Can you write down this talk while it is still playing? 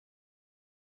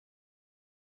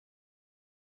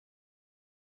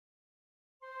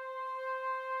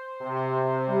Welcome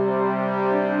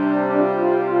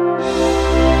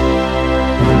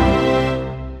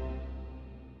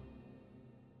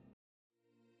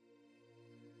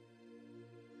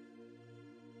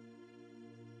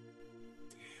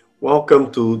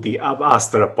to the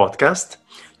Astra podcast.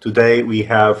 Today we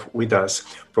have with us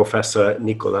Professor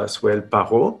Nicolas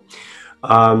Weill-Parot,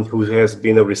 who has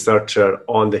been a researcher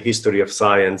on the history of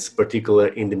science,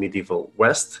 particularly in the medieval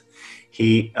West.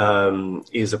 He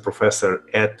is a professor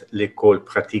at l'École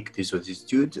pratique des hautes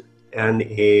études, and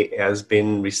he has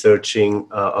been researching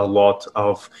a lot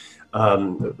of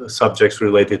subjects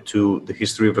related to the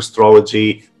history of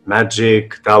astrology,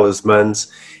 magic,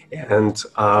 talismans. And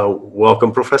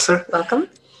welcome, Professor. Welcome.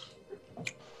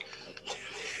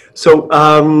 So,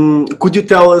 could you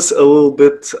tell us a little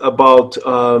bit about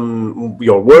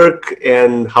your work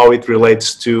and how it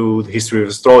relates to the history of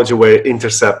astrology, where it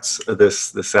intercepts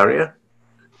this area?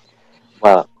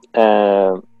 Well,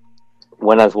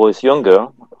 when I was younger,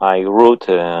 I wrote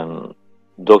a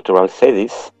doctoral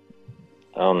thesis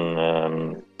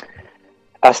on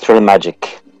astral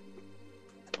magic.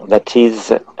 That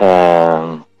is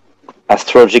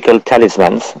astrological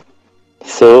talismans.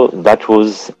 So that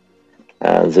was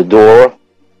the door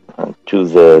to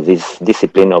this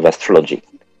discipline of astrology.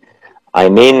 I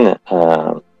mean,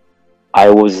 I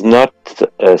was not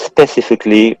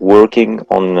specifically working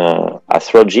on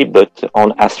astrology, but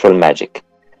on astral magic.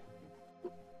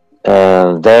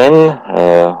 Then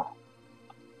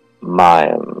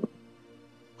my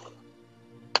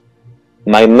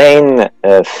main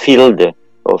field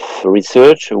of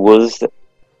research was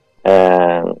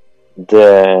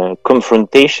the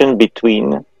confrontation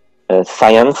between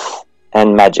science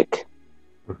and magic,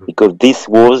 because this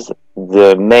was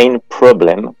the main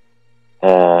problem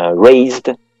raised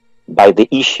by the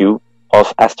issue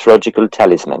of astrological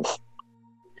talismans.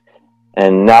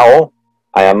 And now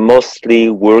I am mostly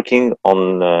working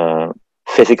on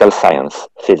physical science,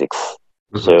 physics,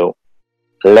 so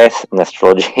less in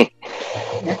astrology.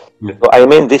 So, I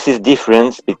mean, this is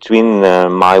difference between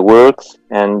my works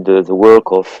and the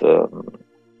work of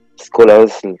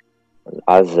scholars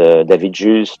as David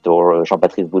Just or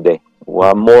Jean-Patrice Boudet, who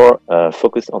are more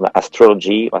focused on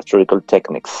astrology, astrological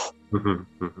techniques. Okay.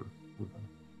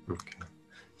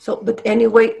 So, but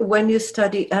anyway, when you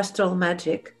study astral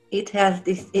magic, it has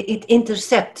this, it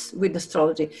intercepts with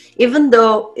astrology. Even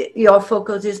though your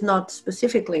focus is not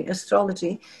specifically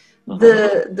astrology,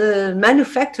 the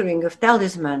manufacturing of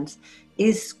talismans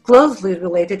is closely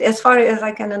related, as far as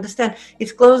I can understand,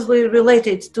 it's closely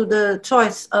related to the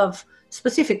choice of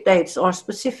specific dates or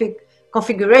specific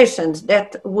configurations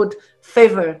that would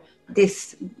favor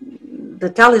the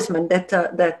talisman that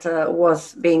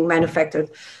was being manufactured.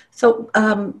 So,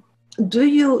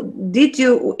 did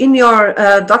you in your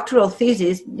doctoral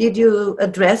thesis, did you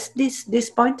address this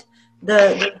point,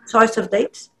 the choice of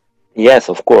dates? Yes,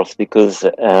 of course, because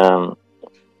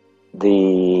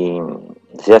the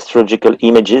astrological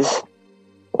images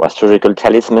or astrological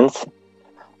talismans,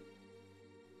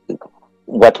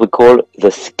 what we call the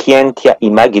scientia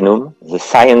imaginum, the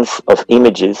science of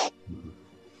images,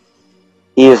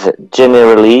 is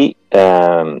generally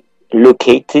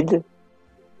located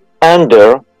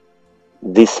under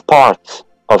this part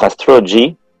of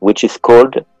astrology which is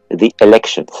called the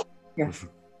elections. Yes.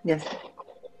 Yes.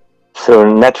 So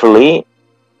naturally,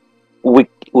 we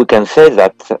can say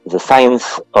that the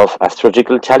science of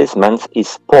astrological talismans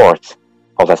is part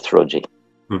of astrology.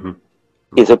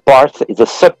 Is a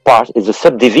subpart, is a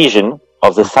subdivision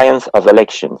of the science of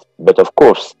elections. But of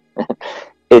course,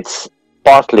 it's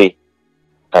partly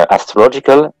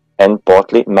astrological and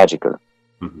partly magical.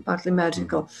 Partly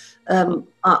magical.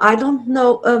 I don't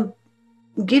know,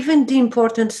 given the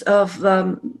importance of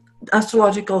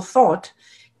astrological thought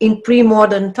in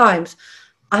pre-modern times,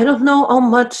 I don't know how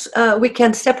much we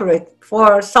can separate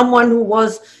for someone who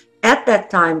was at that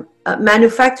time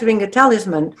manufacturing a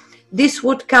talisman. This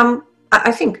would come,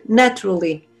 I think,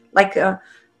 naturally, like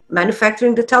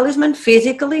manufacturing the talisman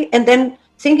physically and then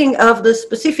thinking of the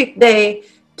specific day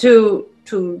to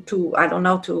I don't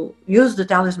know, to use the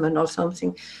talisman or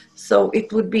something. So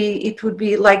it would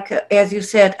be like, as you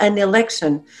said, an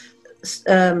election,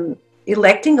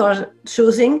 electing or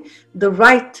choosing the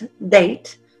right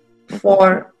date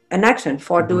for an action,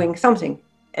 for doing something.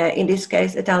 In this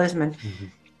case, a talisman.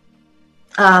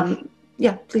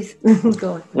 Yeah, please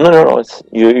go on. No.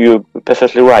 You're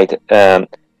perfectly right.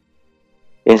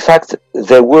 In fact,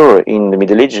 there were in the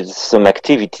Middle Ages some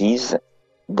activities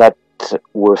that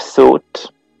were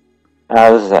thought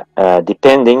as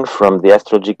depending from the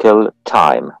astrological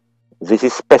time. This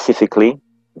is specifically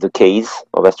the case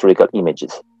of astrological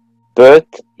images. But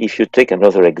if you take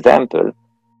another example,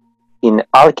 in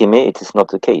alchemy, it is not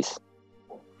the case.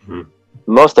 Mhm.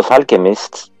 Most of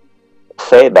alchemists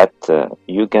say that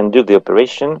you can do the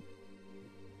operation,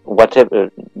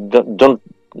 whatever. Don't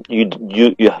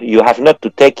you have not to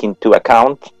take into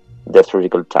account the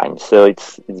astrological time. So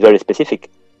it's very specific.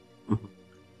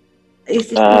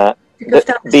 Is it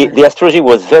The astrology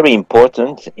was very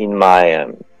important in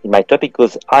my topic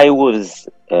because I was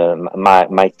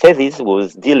my thesis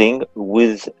was dealing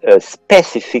with a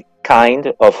specific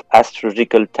kind of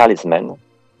astrological talisman.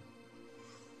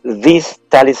 These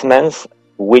talismans,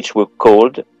 which were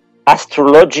called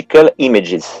astrological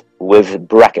images with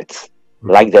brackets,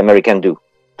 like the American do.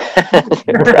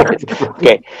 Brackets.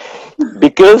 Okay,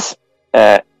 because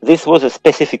this was a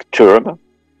specific term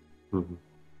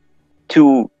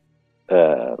to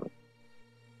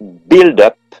build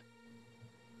up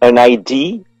an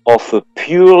idea of a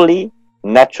purely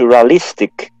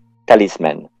naturalistic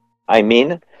talisman. I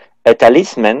mean, a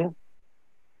talisman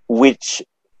which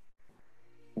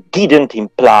didn't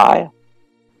imply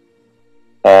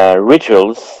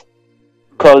rituals,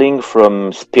 calling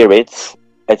from spirits,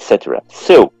 etc.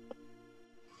 So,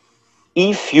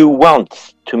 if you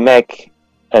want to make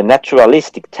a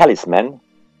naturalistic talisman,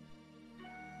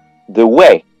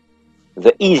 the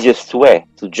easiest way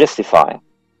to justify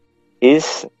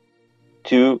is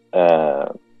to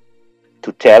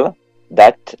tell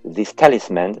that this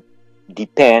talisman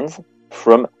depends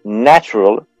from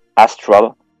natural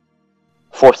astral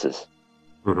forces.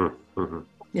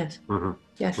 Yes.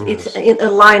 Yes, it's in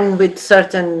line with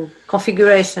certain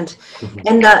configurations.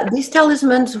 And these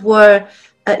talismans were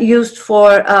used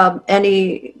for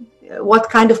what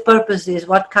kind of purposes,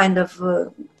 what kind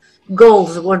of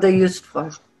goals were they used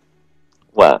for?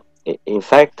 Well, in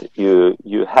fact,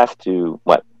 you have to,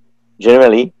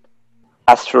 generally,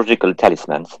 astrological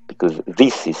talismans, because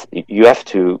you have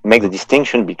to make the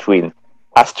distinction between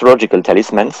astrological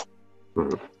talismans,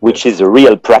 which is a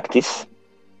real practice,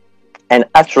 and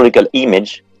astrological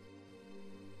image,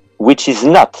 which is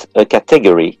not a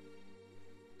category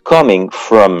coming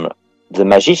from the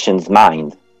magician's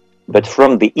mind, but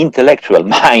from the intellectual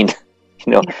mind.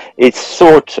 It's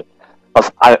sort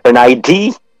of an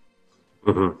idea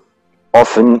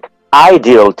of an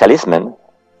ideal talisman,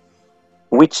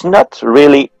 which not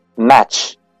really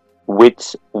match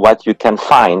with what you can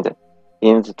find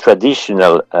in the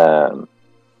traditional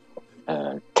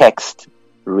text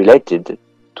related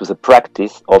to the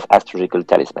practice of astrological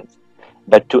talismans.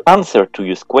 But to answer to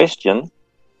your question,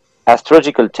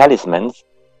 astrological talismans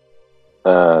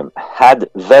had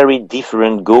very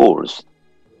different goals.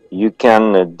 You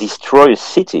can destroy a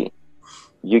city.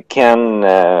 You can,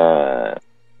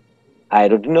 I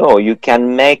don't know, you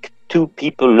can make two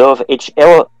people love each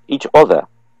other.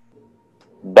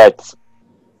 But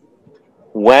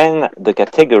when the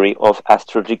category of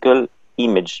astrological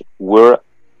image were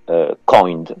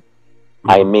coined,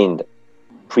 I mean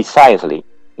precisely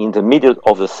in the middle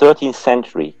of the 13th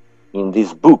century, in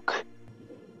this book,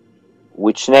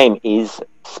 which name is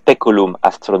Speculum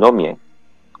Astronomiae,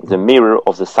 the mirror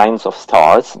of the signs of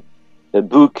stars, a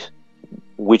book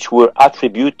which were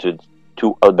attributed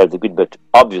to Albert the Great, but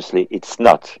obviously it's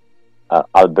not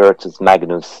Albertus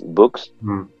Magnus' books.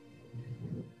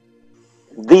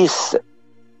 This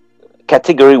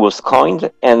category was coined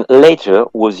and later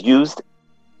was used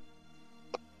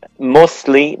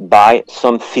mostly by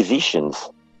some physicians.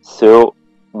 So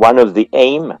one of the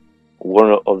aim,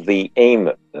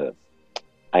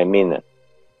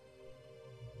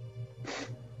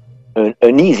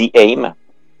 an easy aim,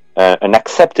 an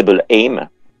acceptable aim,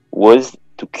 was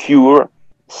to cure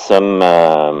some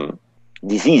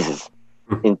diseases.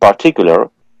 In particular,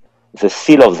 the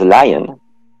seal of the lion,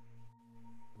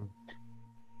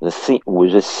 the seal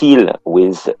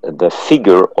with the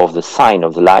figure of the sign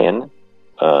of the lion,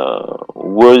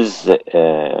 was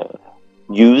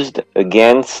used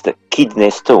against kidney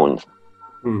stones.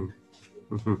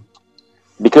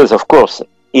 Because, of course,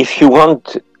 if you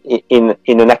want, in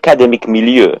an academic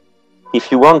milieu, if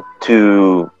you want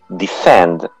to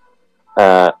defend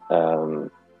a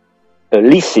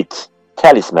licit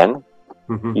talisman,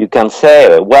 you can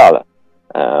say,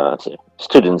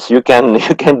 students, you can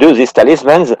do these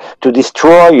talismans to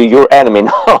destroy your enemy.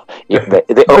 No,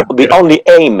 the only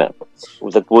aim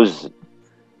that was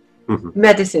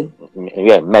medicine.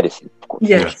 Yeah, medicine, of course.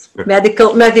 Yes,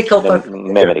 medical purpose.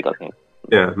 Medical.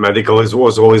 Yeah, medical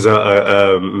was always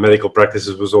a medical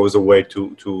practices was always a way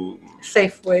to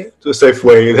safe way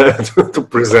to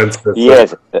present.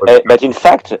 Yes, but in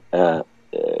fact, as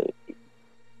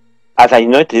I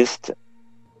noticed,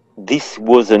 this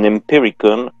was an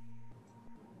empirical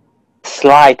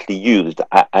slightly used.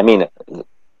 I mean,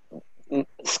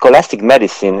 scholastic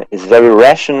medicine is very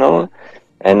rational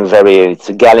and it's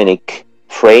a Galenic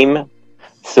frame.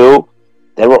 So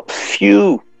there are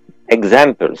few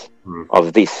examples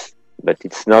of this, but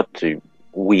it's not.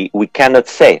 We cannot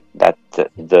say that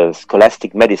the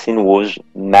scholastic medicine was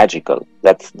magical.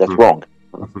 That's wrong.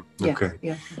 Yeah, Okay.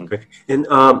 yeah. Okay. And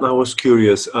I was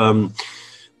curious.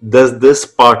 Does this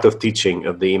part of teaching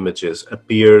of the images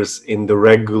appears in the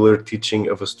regular teaching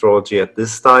of astrology at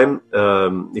this time,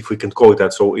 if we can call it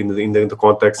that? So, in the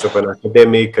context of an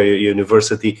academic, a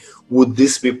university, would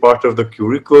this be part of the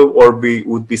curriculum, or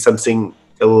would be something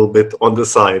a little bit on the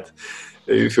side?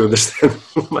 If you understand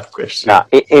my question.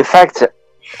 In fact,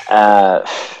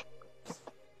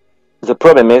 the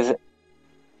problem is,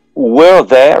 were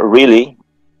there really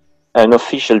an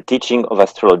official teaching of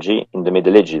astrology in the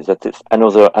Middle Ages? That is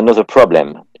another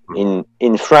problem.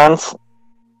 In France,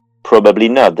 probably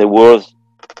not. There was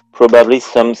probably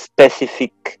some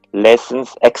specific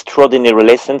lessons, extraordinary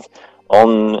lessons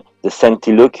on the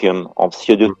Centiloquium of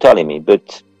Pseudo-Ptolemy.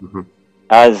 But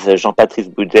as Jean-Patrice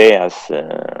Boudet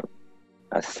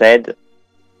has said,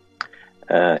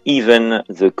 even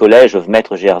the Collège of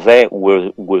Maître Gervais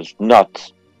was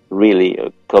not really a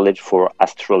college for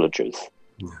astrologers.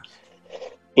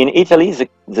 In Italy,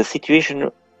 the situation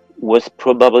was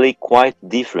probably quite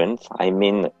different. I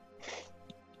mean,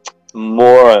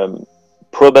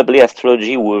 probably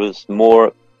astrology was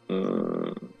more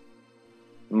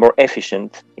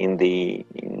efficient in the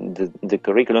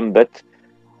curriculum. But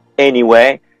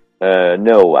anyway,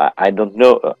 no, I don't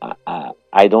know.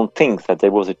 I don't think that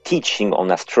there was a teaching on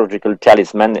astrological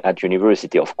talisman at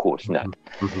university. Of course not.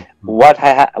 What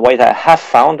I have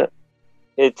found,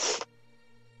 it's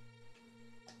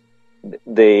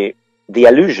the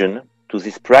allusion to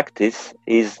this practice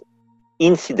is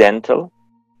incidental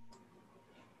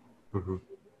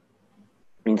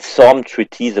in some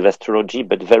treatises of astrology,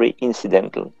 but very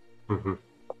incidental,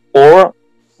 or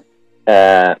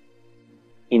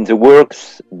in the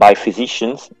works by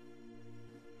physicians,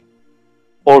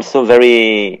 also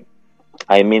very,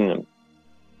 I mean,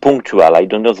 punctual. I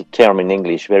don't know the term in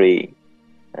English. Very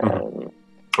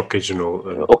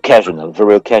occasional. Occasional,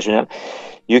 very occasional.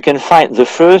 You can find the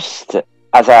first,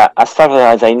 as far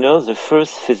as I know, the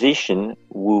first physician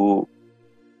who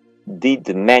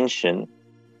did mention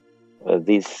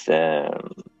this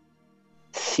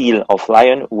seal of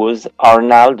lion was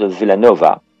Arnald of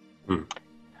Villanova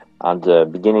at the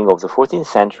beginning of the 14th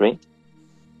century.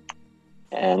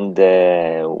 And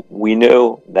we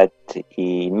know that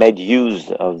he made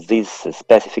use of this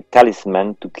specific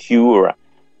talisman to cure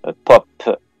Pope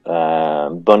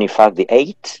Boniface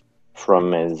VIII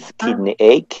from his kidney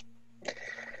ache.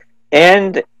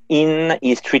 And in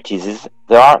his treatises,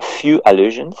 there are few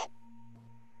allusions,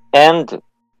 and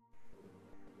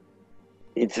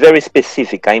it's very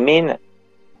specific. I mean,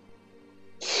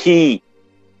 he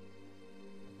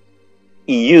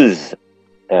used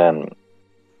an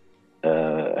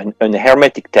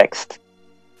hermetic text,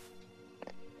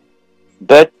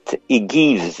 but he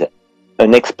gives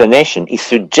an explanation, he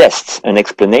suggests an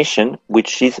explanation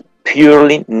which is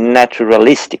purely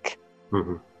naturalistic.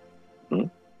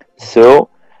 So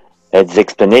it's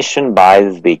explanation by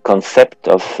the concept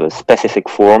of specific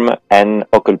form and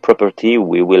occult property.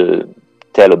 We will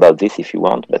tell about this if you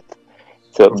want, but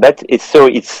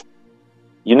it's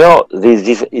you know,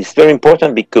 this is very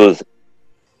important because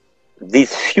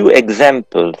these few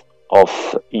examples of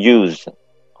use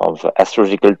of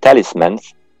astrological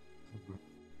talismans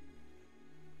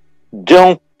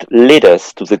don't lead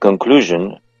us to the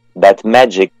conclusion that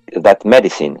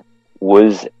medicine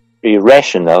was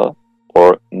irrational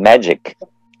or magic,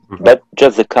 but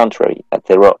just the contrary, that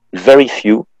there were very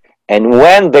few, and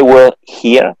when they were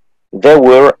here, they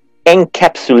were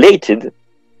encapsulated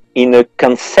in a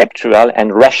conceptual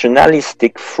and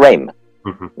rationalistic frame,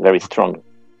 very strong.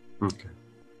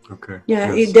 Okay.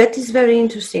 Yeah, Yes. that is very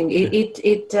interesting.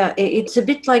 It's a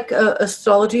bit like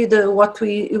astrology, what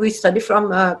we study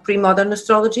from pre-modern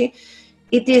astrology.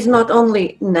 It is not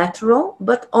only natural,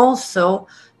 but also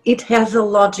it has a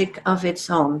logic of its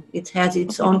own. It has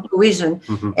its own cohesion,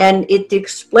 and it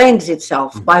explains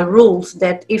itself by rules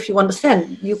that, if you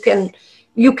understand, you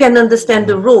can understand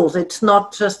the rules. It's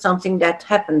not just something that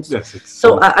happens. Yes,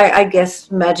 So I guess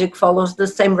magic follows the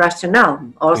same rationale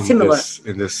or similar.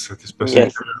 In this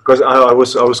specific, because I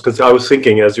was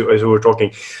thinking as you were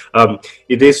talking,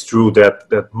 it is true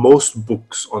that most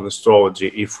books on astrology,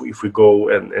 if we go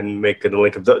and make a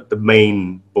link of the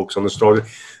main books on astrology,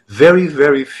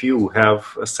 very few have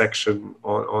a section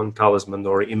on talisman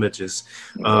or images.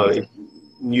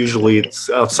 usually it's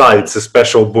outside. It's a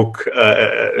special book.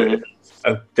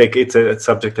 It's a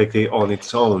subject on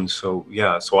its own. So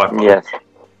yeah. Yes.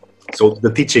 So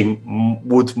the teaching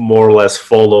would more or less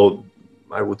follow,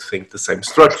 I would think, the same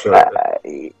structure.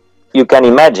 You can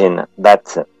imagine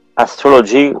that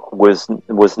astrology was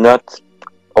not,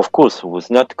 of course, was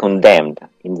not condemned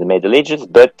in the Middle Ages,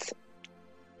 but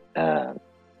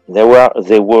there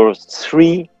were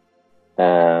three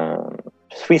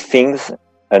things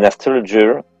an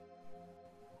astrologer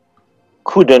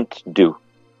couldn't do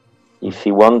if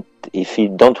he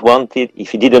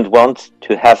didn't want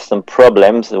to have some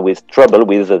trouble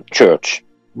with the church.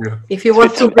 Yeah. If you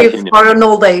want to live for an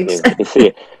old age. You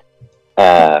see,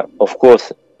 of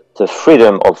course, the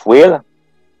freedom of will,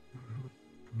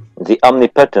 the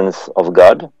omnipotence of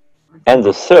God, and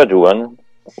the third one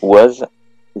was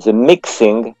the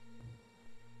mixing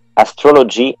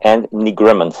astrology and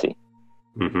necromancy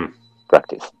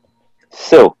practice.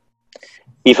 So,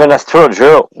 if an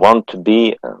astrologer wants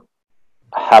to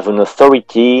have an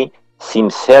authority, seem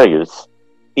serious,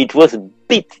 it was a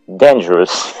bit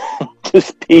dangerous to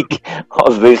speak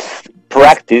of this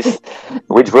practice,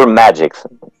 which were magics,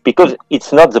 because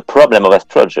it's not the problem of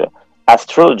astrology.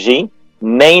 Astrology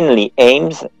mainly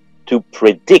aims to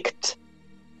predict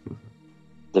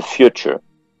the future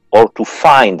or to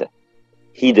find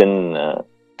hidden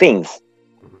things.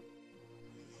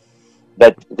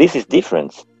 But this is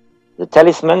different. The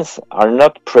talismans are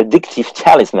not predictive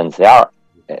talismans. They are.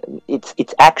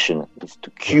 It's action. It's to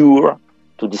cure,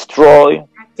 to destroy.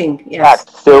 Yes.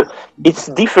 So it's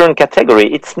different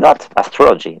category. It's not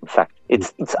astrology. In fact,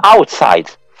 it's outside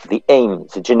the aim,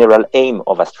 the general aim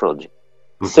of astrology.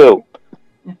 So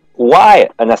why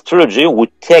an astrologer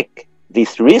would take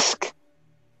this risk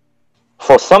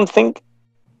for something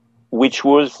which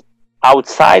was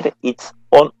outside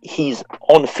his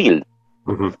own field?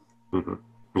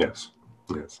 Yes.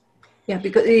 Yeah,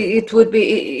 because it would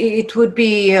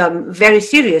be very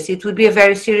serious. It would be a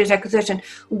very serious accusation.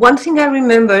 One thing I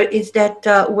remember is that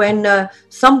when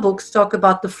some books talk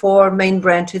about the four main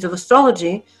branches of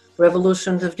astrology: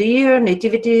 revolutions of the year,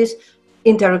 nativities,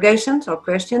 interrogations or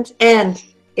questions, and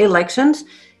elections,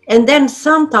 and then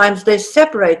sometimes they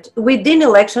separate within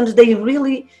elections. They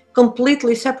really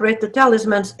completely separate the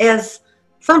talismans as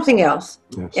something else.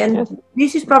 Yes. And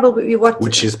this is probably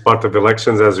which is part of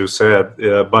elections, as you said,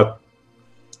 but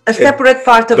a separate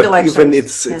part of elections. Even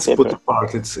it's put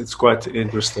apart. It's quite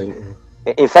interesting.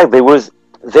 In fact, there was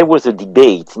a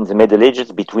debate in the Middle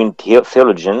Ages between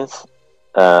theologians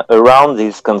around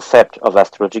this concept of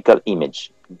astrological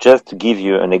image. Just to give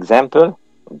you an example,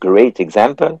 a great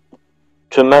example,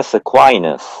 Thomas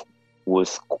Aquinas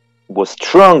was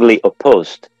strongly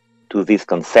opposed to this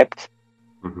concept.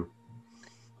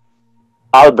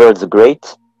 Albert the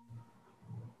Great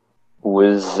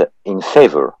was in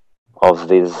favor of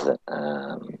this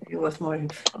He was more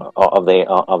of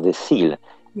the seal,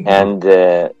 and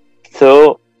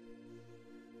so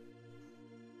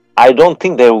I don't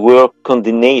think there were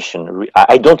condemnation.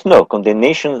 I don't know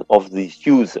condemnation of the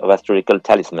use of astrological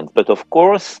talismans, but of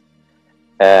course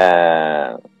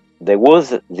there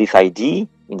was this idea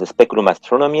in the Speculum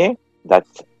Astronomiae that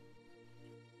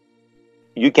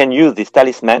you can use this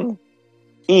talisman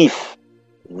if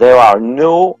there are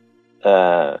no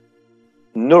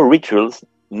rituals,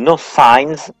 no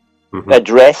signs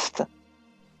addressed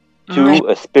to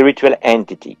a spiritual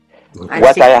entity.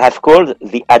 What I have called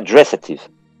the adressativity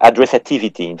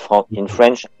in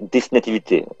French,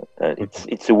 disnativité.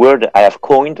 It's a word I have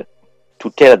coined to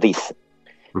tell this.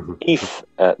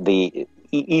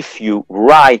 If you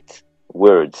write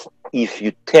words, if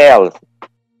you tell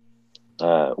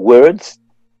words,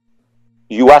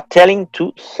 you are telling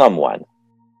to someone.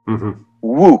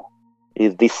 Who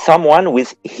is this someone who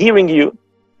is hearing you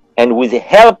and who is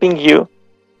helping you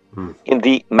in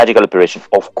the magical operation?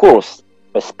 Of course,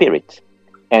 a spirit.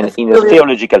 And in a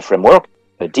theological framework,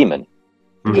 a demon.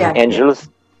 Angels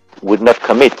would not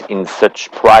commit in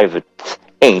such private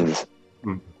aims.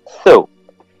 So,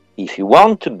 if you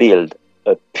want to build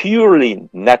a purely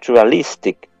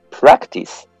naturalistic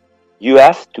practice, you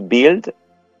have to build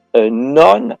a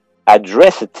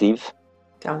non-adressative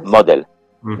model,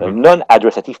 a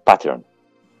non-adressative pattern.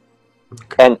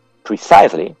 And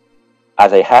precisely,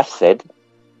 as I have said,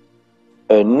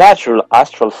 a natural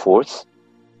astral force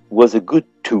was a good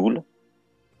tool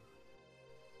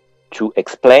to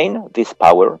explain this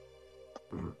power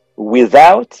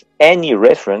without any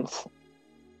reference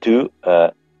to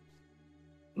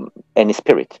any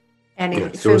spirit. any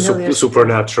So a familiar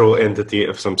supernatural entity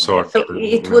of some sort. So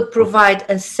it would provide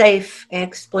a safe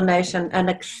explanation, an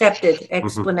accepted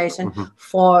explanation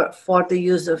for the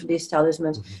use of these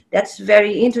talismans. That's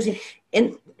very interesting.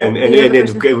 And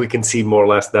we can see more or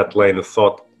less that line of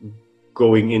thought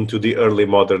going into the early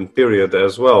modern period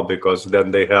as well, because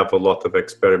then they have a lot of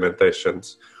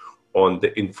experimentations on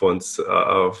the influence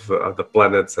of the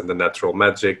planets and the natural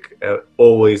magic,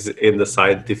 always in the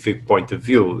scientific point of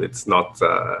view. It's not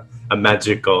a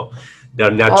magical.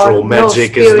 Their natural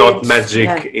magic is not magic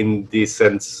in the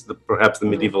sense, perhaps the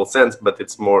medieval sense, but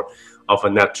it's more of a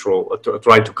natural,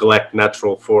 trying to collect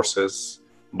natural forces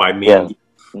by means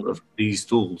of these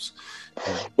tools.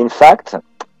 In fact,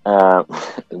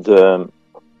 the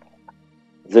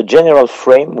general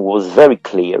frame was very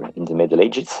clear in the Middle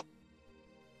Ages.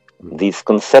 This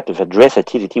concept of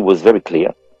addressativity was very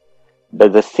clear,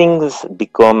 but the things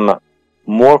become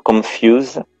more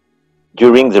confused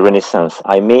during the Renaissance.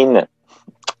 I mean,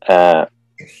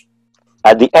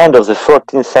 at the end of the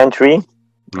 14th century,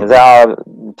 there are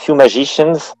few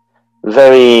magicians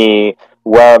who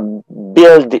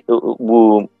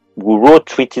wrote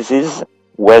treatises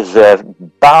where the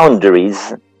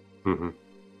boundaries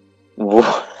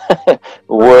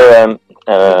were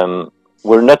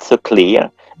not so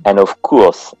clear. And of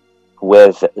course,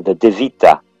 with the De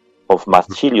Vita of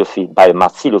Marsilio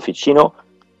Ficino,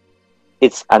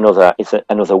 it's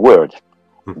another word.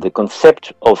 The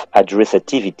concept of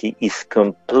addressativity is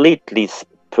completely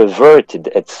perverted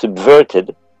and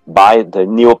subverted by the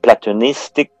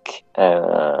Neoplatonistic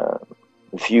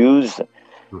views,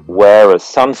 where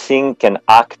something can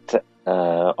act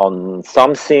on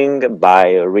something by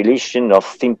a relation of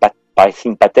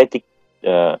sympathetic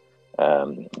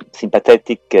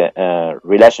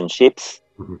relationships.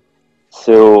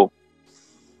 So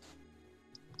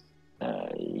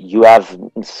you have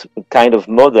a kind of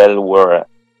model where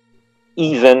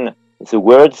even the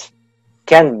words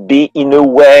can be in a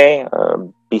way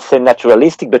be said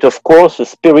naturalistic, but of course the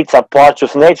spirits are part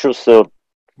of nature, so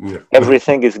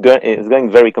everything is going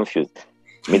very confused.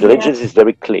 Middle Ages is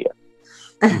very clear.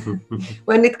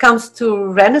 When it comes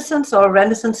to Renaissance or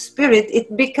Renaissance spirit,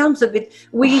 it becomes a bit,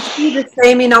 we see the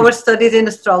same in our studies in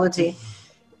astrology.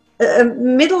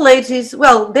 Middle Ages,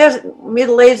 there's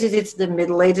Middle Ages, it's the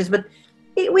Middle Ages, but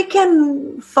we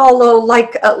can follow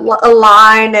like a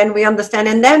line and we understand,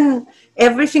 and then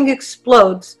everything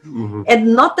explodes,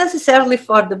 and not necessarily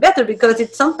for the better, because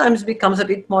it sometimes becomes a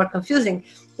bit more confusing.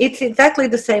 It's exactly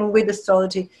the same with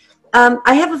astrology.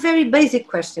 I have a very basic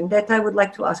question that I would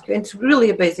like to ask you. It's really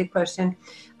a basic question.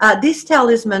 These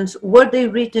talismans, were they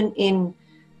written in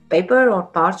paper or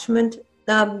parchment?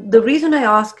 The reason I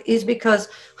ask is because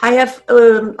I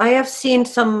have seen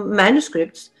some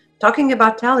manuscripts talking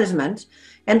about talismans,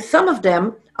 and some of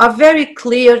them are very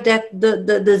clear that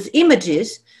these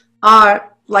images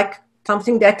are like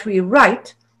something that we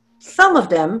write. Some of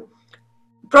them,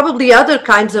 probably other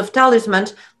kinds of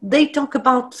talismans, they talk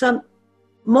about some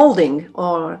molding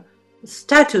or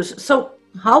statues. So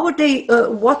how were they,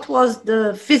 what was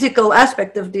the physical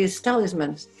aspect of these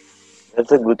talismans?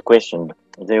 That's a good question.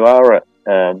 There are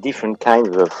different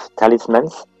kinds of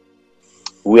talismans.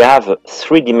 We have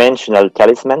three-dimensional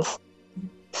talismans,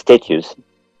 statues.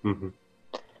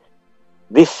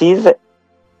 This is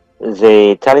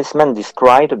the talisman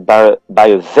described by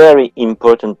a very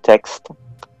important text,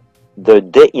 the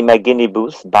De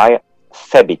Imaginibus by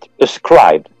Thabit,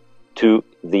 ascribed to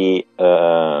the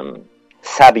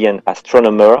Sabian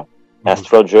astronomer,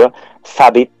 astrologer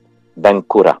Thabit Ben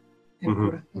Qura.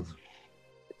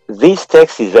 This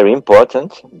text is very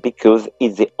important because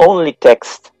it's the only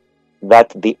text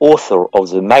that the author of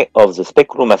the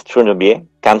Speculum Astronomiae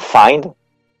can find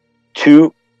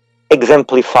to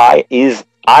exemplify his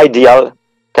ideal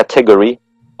category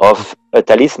of a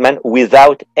talisman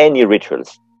without any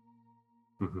rituals.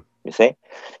 You see?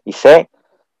 He say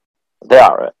there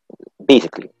are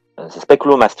basically the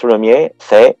Speculum Astronomiae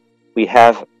say we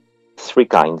have three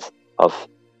kinds of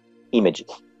images: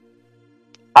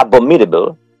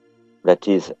 abominable, that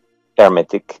is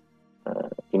hermetic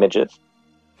images;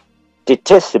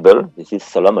 detestable, this is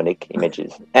Solomonic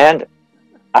images; and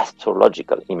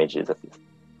astrological images.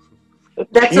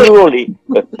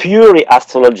 Purely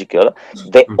astrological.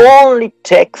 They only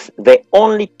take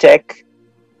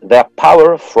their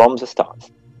power from the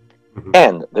stars.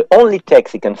 And the only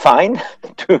text he can find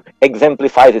to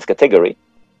exemplify this category,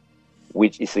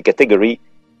 which is a category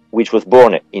which was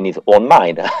born in his own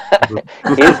mind,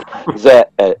 is the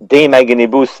De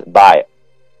Imaginibus by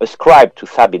ascribed to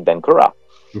Thabit Ben Qura.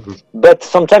 But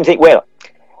sometimes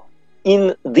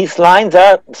in this line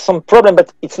there are some problem,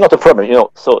 but it's not a problem,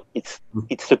 so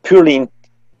it's a purely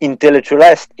intellectual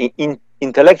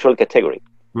category.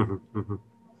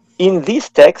 In this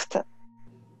text,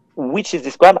 which is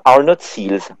described, are not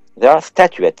seals. There are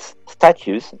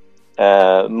statues,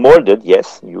 molded.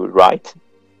 Yes, you're right.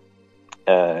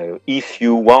 If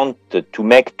you want to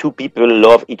make two people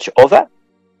love each other,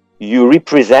 you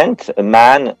represent a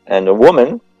man and a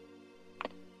woman.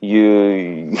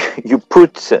 You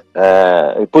put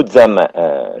them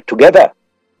together.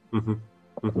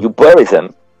 You bury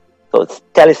them. So it's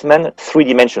talisman,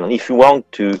 three-dimensional. If you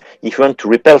want to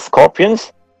repel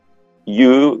scorpions,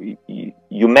 you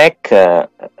make a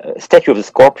statue of the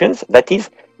scorpions. That is,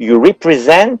 you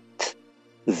represent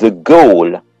the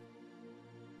goal,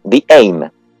 the aim.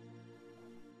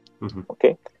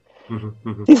 Okay,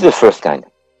 this is the first kind.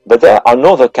 But there are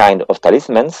another kind of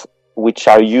talismans which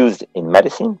are used in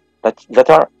medicine that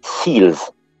are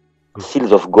seals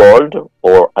of gold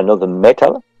or another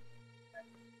metal.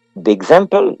 The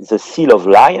example, the seal of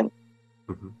lion,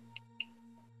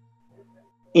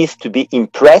 is to be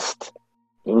impressed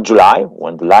in July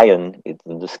when the lion is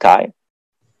in the sky,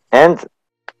 and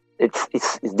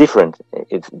it's different.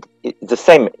 It's the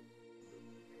same.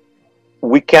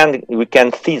 We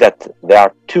can see that there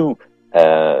are two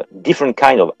different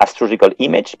kind of astrological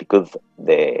image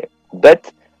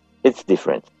but it's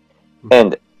different.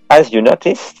 And as you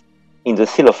noticed, in the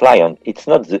seal of lion, it's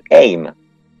not the aim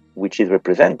which is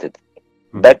represented,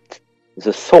 but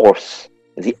the source,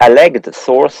 the alleged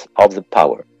source of the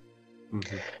power.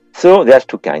 So there's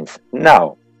two kinds.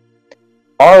 Now,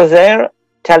 are there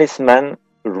talisman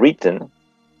written?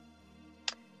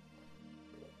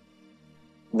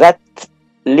 That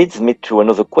leads me to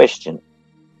another question.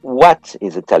 What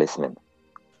is a talisman?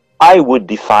 I would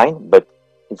define, but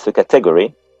it's a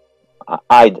category.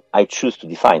 I choose to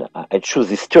define. I choose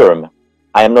this term.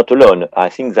 I am not alone. I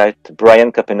think that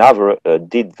Brian Copenhaver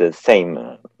did the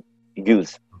same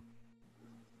use.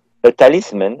 A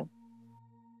talisman,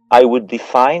 I would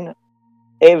define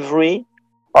every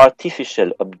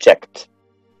artificial object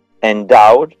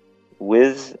endowed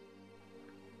with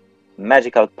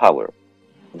magical power.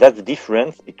 That's the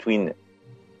difference between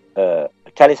a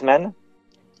talisman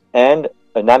and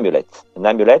an amulet. An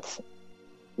amulet,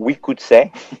 we could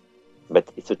say, but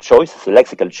it's a choice, it's a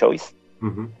lexical choice,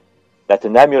 that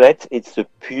an amulet, it's a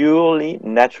purely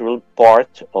natural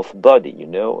part of body,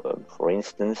 for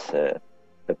instance, a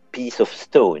piece of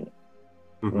stone,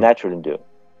 natural in the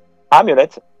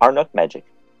amulets are not magic.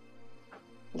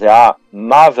 They are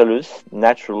marvelous,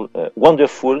 natural,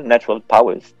 wonderful natural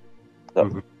powers.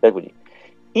 So, that would be.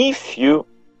 If you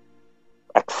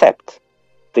accept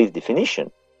this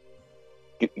definition,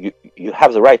 you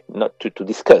have the right not to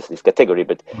discuss this category,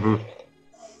 but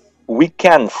we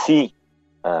can see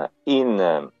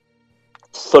in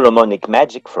Solomonic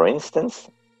magic, for instance,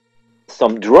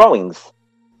 some drawings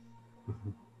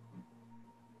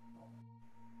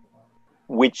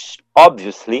which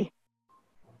obviously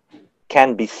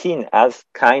can be seen as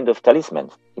kind of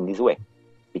talismans in this way,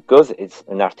 because it's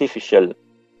an artificial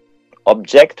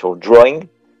object or drawing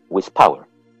with power.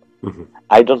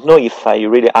 I don't know if I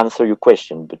really answer your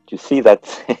question, but you see that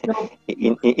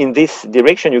in this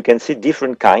direction you can see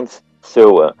different kinds.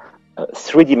 So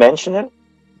three-dimensional,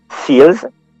 seals,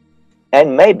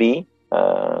 and maybe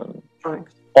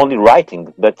only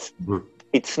writing, but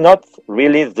it's not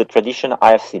really the tradition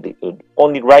I have seen.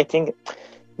 Only writing,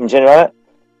 in general,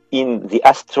 in the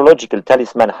astrological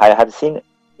talisman I have seen,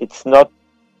 it's not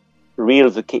real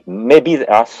the case. Maybe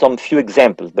there are some few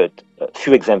examples, but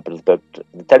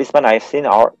the talisman I have seen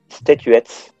are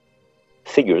statuettes,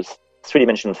 figures,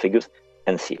 three-dimensional figures,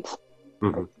 and seals.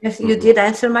 Yes, you did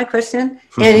answer my question,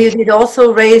 and you did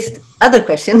also raise other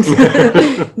questions.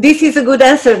 This is a good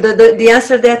answer. The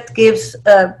answer that gives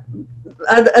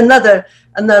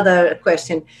another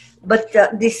question. But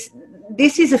this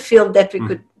is a field that we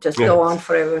could just go on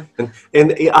forever.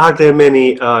 And are there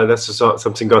many? That's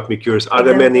something got me curious. Are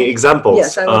there many examples,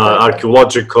 yes,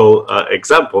 archaeological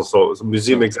examples, or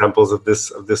museum examples of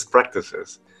this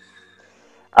practices?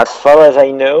 As far as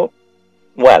I know,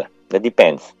 well, that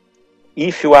depends.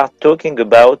 If you are talking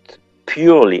about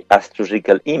purely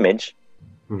astrological image,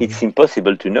 it's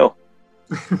impossible to know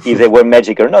if they were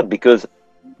magic or not, because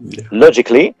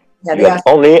logically you have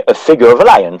only a figure of a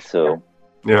lion. So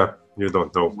you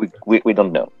don't know. We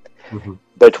don't know.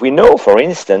 But we know, for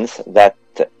instance, that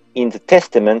in the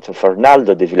testament of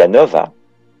Arnaldo de Villanova,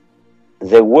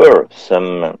 there were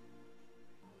some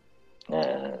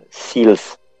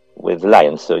seals with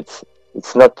lions. So it's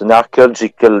not an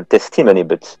archaeological testimony,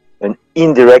 but an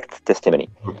indirect testimony.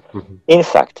 In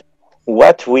fact,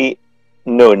 what we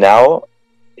know now,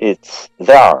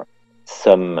 there are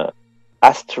some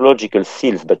astrological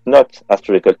seals, but not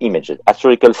astrological images.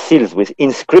 Astrological seals with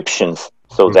inscriptions,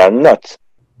 so they are not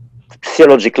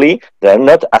theologically, they are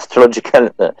not astrological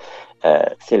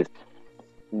seals,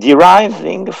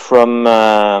 deriving from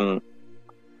a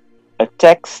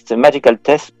text, a magical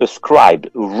text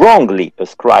wrongly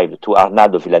ascribed to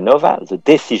Arnaldo Villanova, the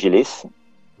De Sigilis,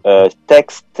 a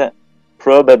text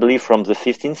probably from the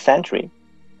 15th century,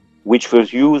 which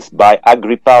was used by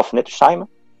Agrippa of Nettesheim.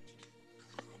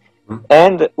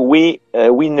 And we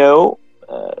know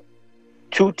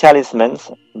two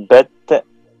talismans, but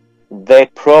they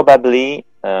probably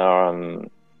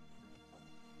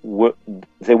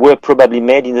were probably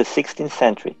made in the 16th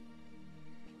century.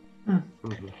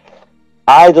 Mm-hmm.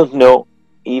 I don't know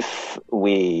if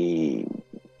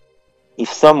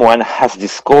someone has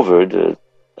discovered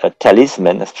a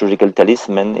talisman, astrological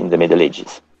talisman in the Middle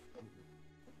Ages.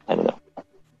 I don't know.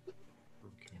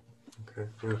 Okay.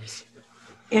 Yes.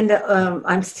 And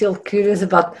I'm still curious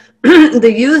about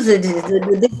the usages,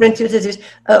 the different usages.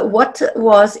 What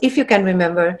was, if you can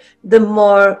remember, the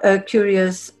more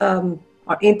curious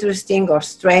or interesting or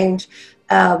strange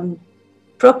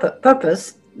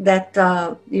purpose that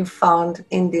you found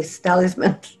in this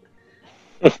talisman?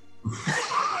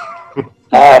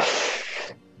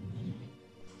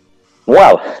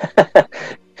 Well,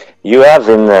 you have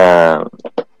in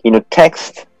a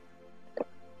text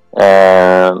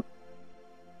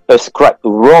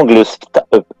wrongly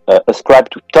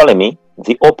ascribed to Ptolemy,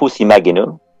 the Opus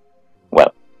Imaginum.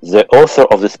 Well, the author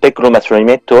of the Speculum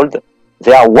Astronomiae told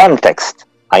there are one text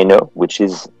I know, which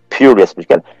is purely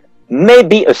astrological.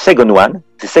 Maybe a second one.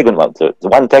 The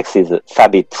one text is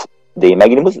Fabit de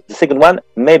Imaginimus. The second one,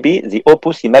 maybe the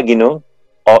Opus Imaginum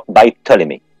by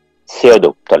Ptolemy,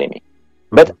 Pseudo Ptolemy.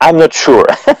 But I'm not sure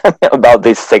about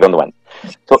this second one.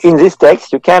 So in this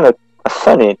text, you can a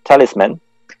funny talisman.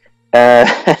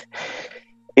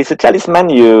 It's a talisman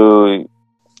you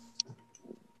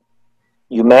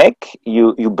make,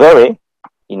 you bury,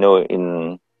 in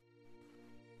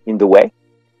the way,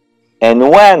 and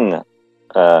when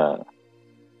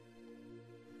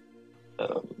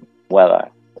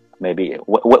maybe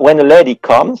when a lady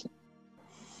comes,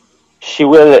 she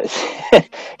will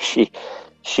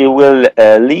she will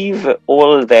leave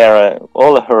all her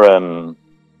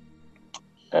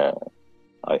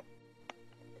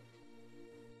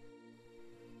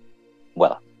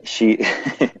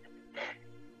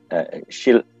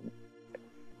she'll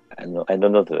I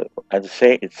don't know I'd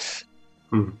say it's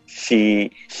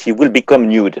she will become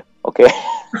nude. Okay.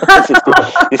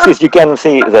 this is you can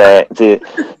see the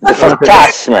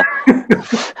phantasm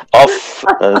of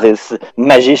this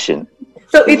magician.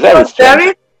 So it was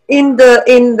buried in the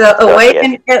away,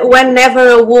 yes. And whenever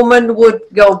a woman would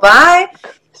go by,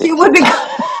 she would be.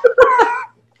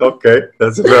 Okay,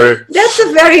 that's a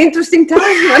very interesting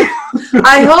talisman.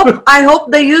 I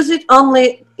hope they use it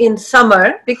only in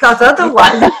summer, because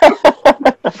otherwise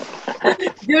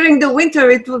during the winter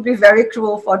it would be very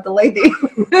cruel for the lady.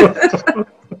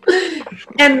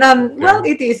 And well,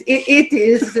 it is.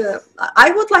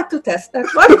 I would like to test that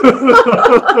one.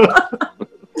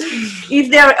 Is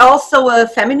there also a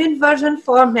feminine version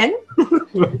for men?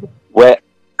 Well,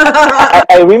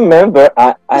 I remember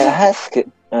I asked.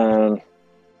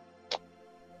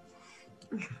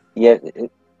 Yeah,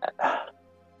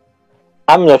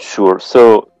 I'm not sure.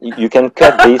 So you can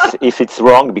cut this if it's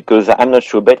wrong, because I'm not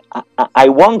sure. But I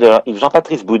wonder if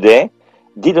Jean-Patrice Boudet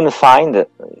didn't find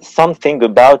something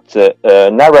about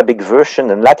an Arabic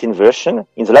version and Latin version.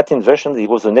 In the Latin version, it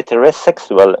was an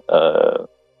heterosexual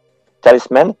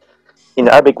talisman. In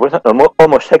Arabic version, a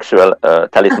homosexual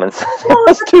talisman.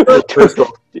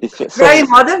 Very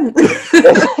modern.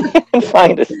 You can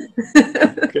find it.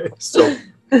 Okay, so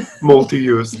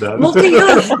multi-use then.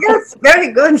 Multi-use, yes,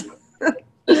 very good.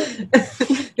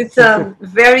 It's a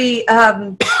very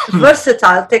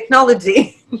versatile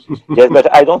technology. Yes,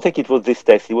 but I don't think it was this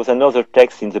text. It was another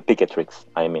text in the Picatrix.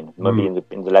 I mean, maybe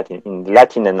in the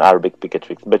Latin and Arabic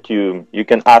Picatrix. But you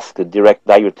can ask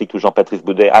directly to Jean-Patrice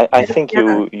Boudet. I think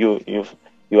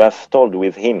you have told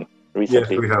with him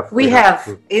recently. Yes, we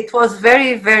have. It was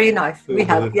very, very nice. We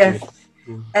have, yes.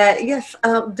 Yes.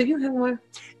 Do you have more?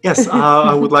 Yes,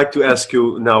 I would like to ask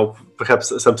you now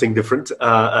perhaps something different.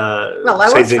 Well,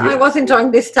 I was enjoying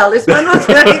this talisman. It was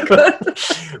very good.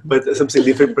 But something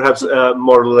different, perhaps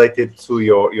more related to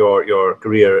your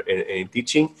career in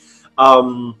teaching.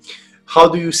 How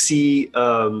do you see,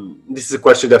 this is a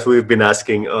question that we've been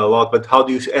asking a lot, but how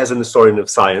do you, as an historian of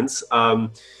science,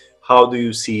 how do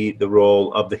you see the role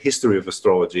of the history of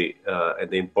astrology and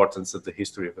the importance of the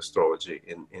history of astrology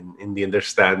in the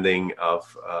understanding of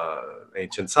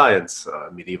ancient science,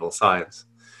 medieval science?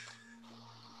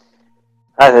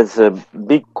 That's a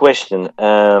big question.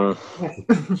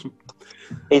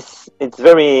 It's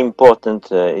very important.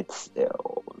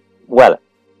 Well,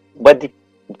 but the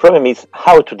problem is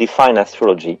how to define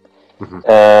astrology.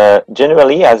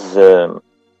 Generally, as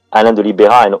Alain de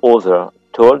Libera and others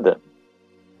told,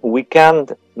 we can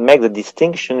make the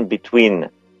distinction between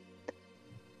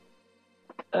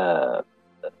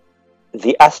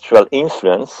the astral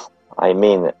influence, I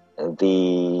mean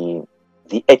the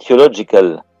etiological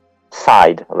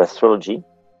side of astrology,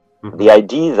 the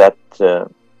idea that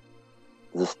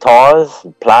the stars,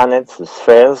 the planets, the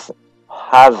spheres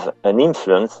have an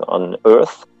influence on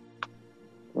Earth,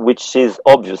 which is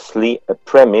obviously a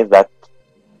premise that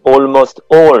almost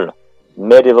all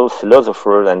medieval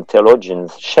philosophers and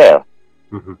theologians share.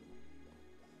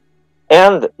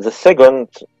 And the second,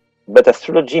 but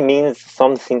astrology means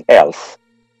something else.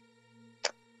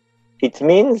 It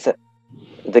means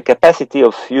the capacity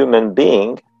of human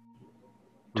being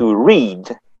to read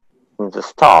in the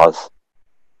stars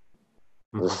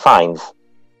the signs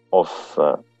of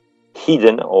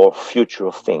hidden or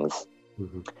future things.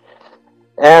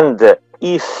 And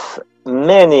if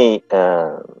many,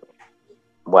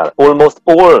 almost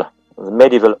all the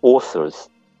medieval authors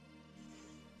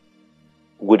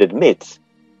would admit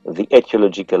the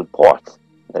etiological part,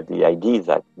 that the idea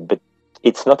that, but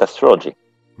it's not astrology,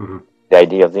 the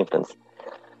idea of the influence.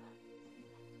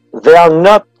 They are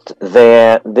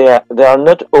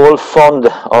not all fond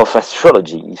of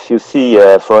astrology. If you see,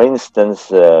 for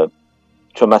instance,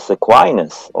 Thomas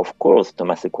Aquinas, of course,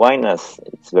 Thomas Aquinas,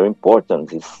 it's very important,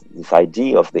 this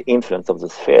idea of the influence of the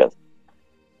spheres.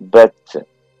 But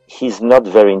he's not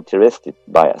very interested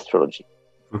by astrology.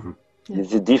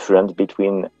 There's a difference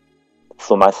between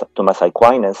Thomas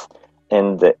Aquinas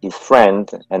and his friend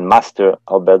and master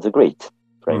Albert the Great,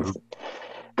 for instance.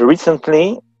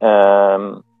 Recently,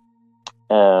 a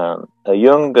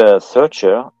young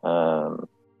searcher,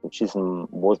 which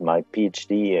was my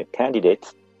PhD candidate,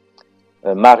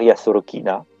 Maria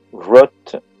Sorokina,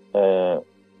 wrote a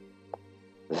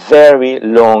very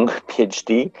long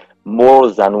PhD,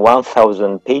 more than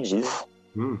 1,000 pages,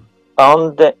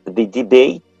 on the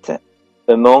debate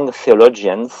among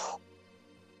theologians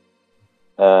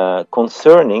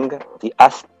concerning the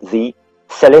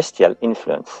celestial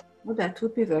influence. Well, that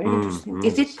would be very interesting.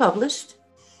 Is it published?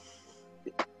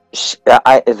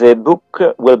 The book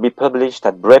will be published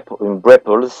in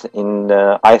Brepols in,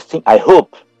 I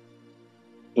hope,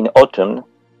 in autumn.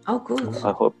 Oh, good.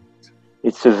 I hope.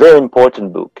 It's a very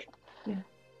important book. Yeah.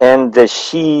 And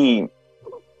she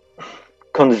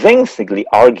convincingly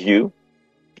argued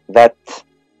that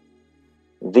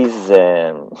the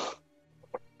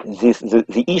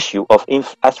issue of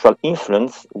astral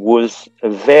influence was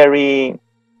a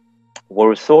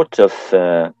sort of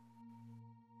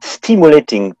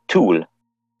stimulating tool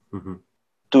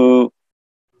to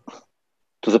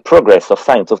the progress of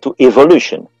science, or to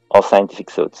evolution of scientific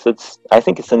thought. So I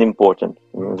think it's an important,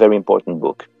 very important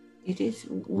book. It is.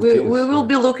 We will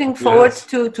be looking forward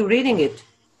to reading it.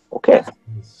 Okay.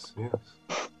 Yes.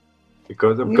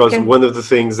 Because one of the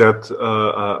things that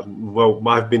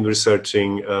I've been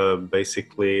researching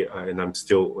basically, and I'm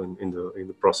still in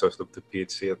the process of the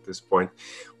PhD at this point,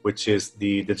 which is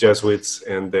the Jesuits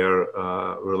and their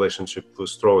relationship to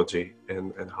astrology,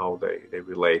 and how they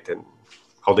relate, and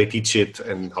how they teach it,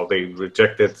 and how they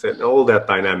reject it, and all that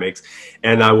dynamics.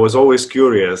 And I was always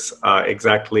curious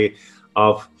exactly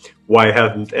of why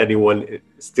haven't anyone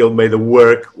still made a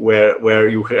work where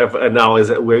you have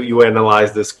where you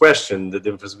analyze this question, the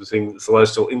difference between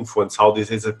celestial influence, how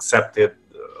this is accepted,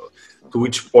 to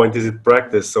which point is it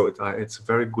practiced. So it's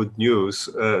very good news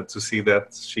to see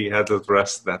that she had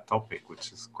addressed that topic,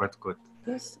 which is quite good.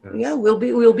 Yes. Yeah,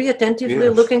 we'll be attentively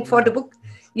looking for the book.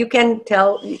 You can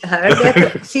tell her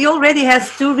that she already has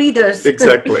 2 readers.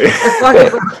 Exactly.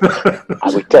 I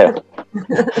will tell.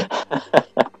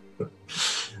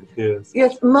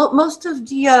 Yes. Most of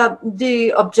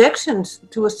the objections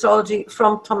to astrology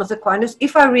from Thomas Aquinas,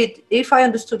 if I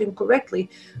understood him correctly,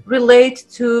 relate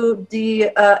to the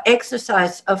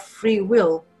exercise of free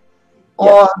will,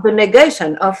 or the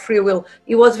negation of free will.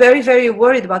 He was very, very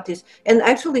worried about this. And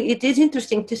actually, it is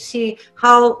interesting to see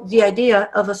how the idea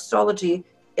of astrology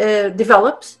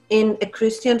develops in a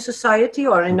Christian society,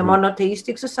 or in a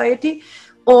monotheistic society,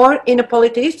 or in a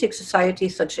polytheistic society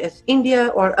such as India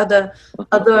or other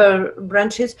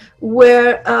branches,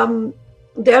 where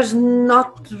there's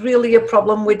not really a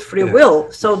problem with free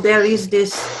will. So there is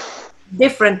this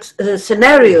different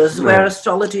scenarios where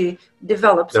astrology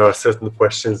develops. There are certain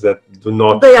questions that do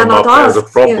not They are come not up as a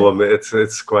asked, problem.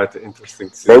 It's quite interesting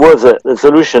to see. There was a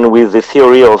solution with the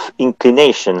theory of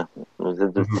inclination.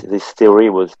 This theory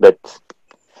was, but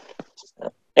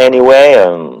anyway,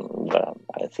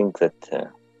 I think that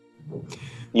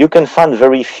you can find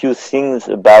very few things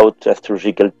about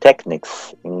astrological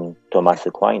techniques in Thomas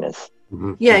Aquinas.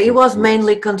 Yeah, he was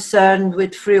mainly concerned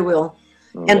with free will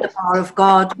and the power of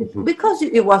God, because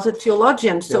he was a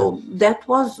theologian, so that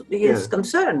was his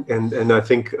concern. And I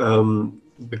think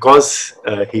because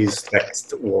his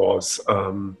text was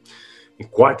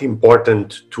quite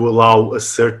important to allow a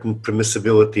certain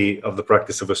permissibility of the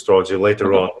practice of astrology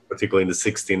later on, particularly in the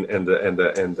 16th and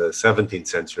the 17th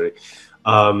century.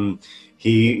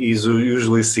 He is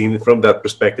usually seen from that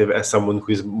perspective as someone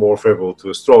who is more favorable to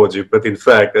astrology. But in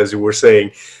fact, as you were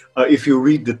saying, if you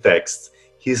read the text,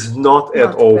 he's not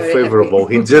at all favorable.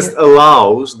 He just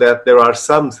allows that there are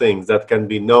some things that can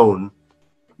be known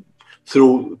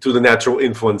through the natural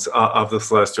influence of the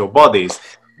celestial bodies.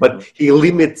 But he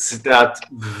limits that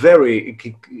very,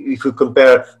 if you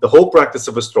compare the whole practice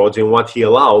of astrology and what he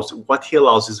allows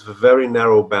is a very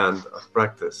narrow band of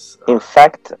practice. In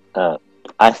fact,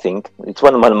 I think it's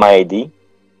one of my ideas.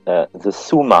 The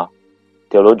Summa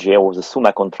Theologia or the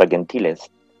Summa Contra Gentiles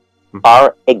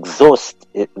are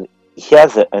exhaustive. He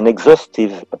has an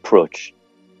exhaustive approach,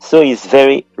 so he's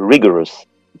very rigorous.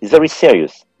 He's very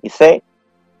serious. He say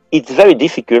it's very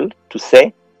difficult to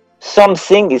say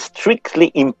something is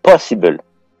strictly impossible.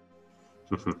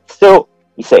 So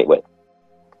you say, well,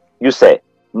 you say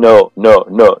no,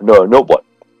 but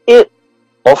it,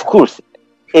 of course,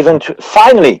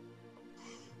 finally,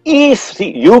 if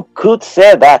you could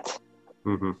say that,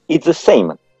 it's the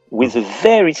same with a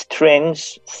very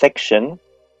strange section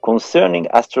concerning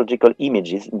astrological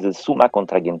images in the Summa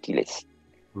Contra Gentiles.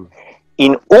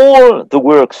 In all the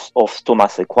works of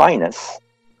Thomas Aquinas,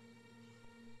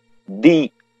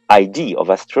 the idea of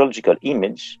astrological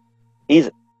image is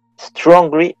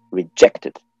strongly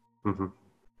rejected.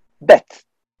 But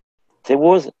there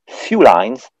was few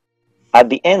lines at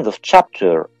the end of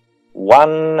chapter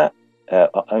 1,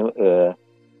 it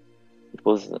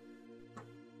was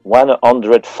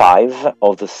 105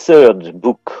 of the third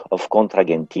book of Contra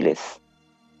Gentiles.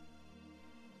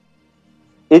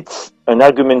 It's an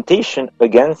argumentation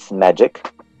against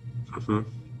magic.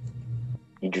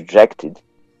 He rejected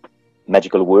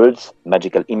magical words,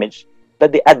 magical image.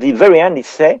 But at the very end, he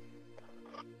say,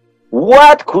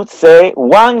 one could say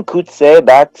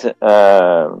that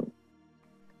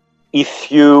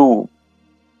if you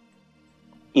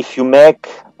make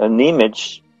an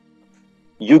image,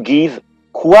 you give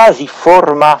quasi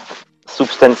forma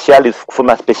substantialis,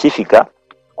 forma specifica,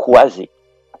 quasi.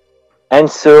 And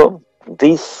so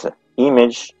this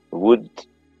image would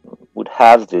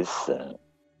have this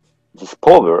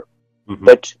power,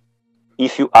 but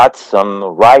if you add some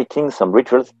writing, some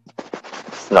rituals,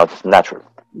 it's not natural.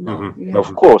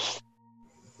 Of course,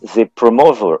 the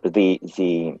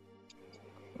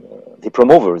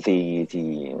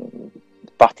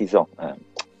partisan,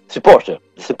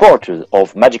 supporters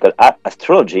of magical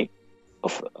astrology,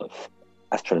 of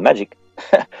astral magic,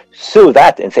 saw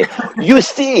that and say, you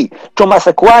see, Thomas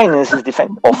Aquinas is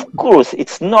defending. Of course,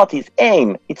 it's not his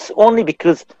aim. It's only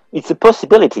because it's a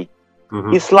possibility.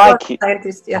 It's like,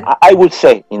 I would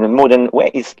say in a modern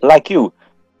way, it's like you.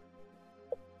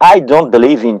 I don't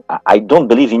believe in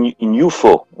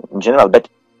UFO in general, but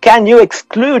can you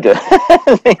exclude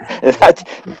that?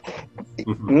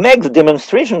 Make the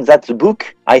demonstration that the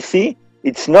book I see,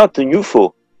 it's not a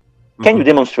UFO. Can you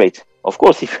demonstrate? Of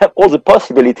course, if you have all the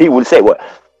possibility, we'll say, well,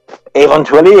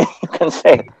 eventually you can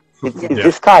say it's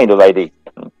this kind of idea.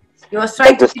 You are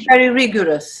trying to be very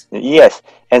rigorous. Yes,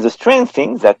 and the strange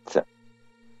thing that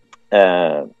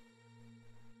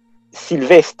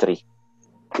Silvestri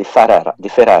de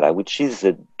Ferrara, which is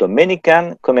the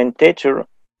Dominican commentator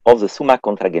of the Summa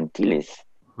Contra Gentiles,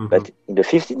 but in the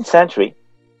 15th century,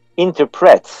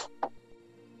 interprets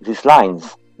these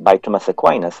lines by Thomas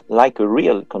Aquinas like a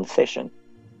real concession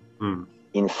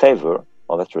in favor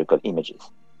of astrological images.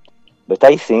 But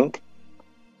I think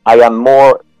I am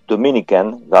more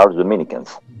Dominican than the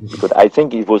Dominicans, because I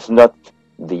think it was not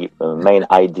the main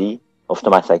idea of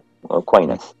Thomas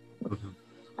Aquinas.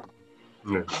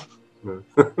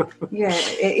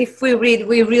 If we read,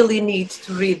 we really need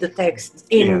to read the text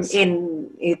in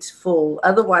its full.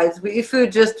 Otherwise, if we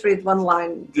just read one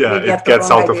line, it gets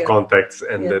out of context,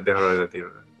 and the other idea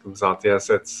comes out.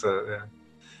 Yes,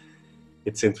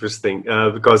 it's interesting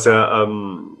because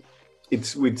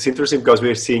it's interesting because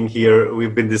we're seeing here,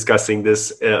 we've been discussing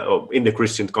this in the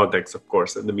Christian context, of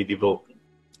course, in the medieval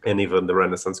and even the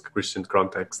Renaissance Christian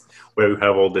context, where you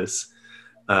have all this,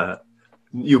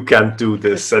 you can't do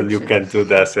this and you can't do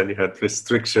this, and you had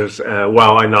restrictions.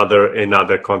 While in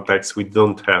other contexts, we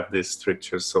don't have these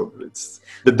strictures, so it's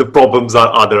the problems are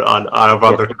of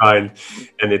other kind,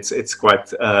 and it's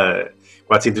quite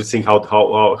interesting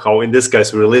how in this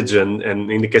case religion,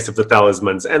 and in the case of the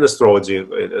talismans and astrology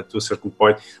to a certain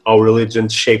point, how religion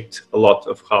shaped a lot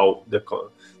of how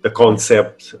the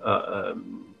concept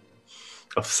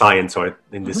of science, or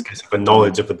in this case of a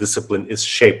knowledge of a discipline, is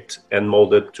shaped and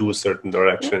molded to a certain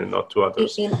direction and not to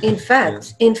others. In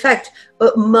fact,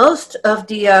 most of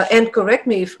the and correct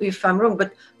me if I'm wrong,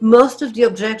 but most of the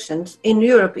objections in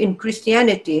Europe in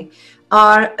Christianity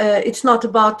are it's not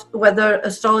about whether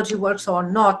astrology works or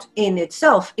not in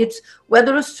itself. It's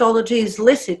whether astrology is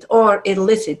licit or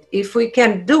illicit. If we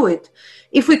can do it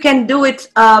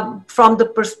from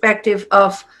the perspective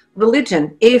of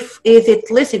religion, is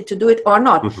it licit to do it or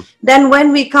not? Then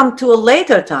when we come to a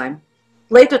later time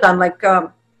like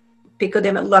Pico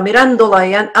de la Mirandola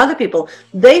and other people,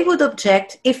 they would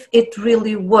object if it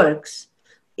really works.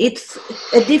 It's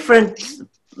a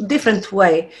different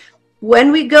way.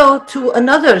 When we go to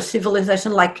another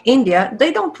civilization like India,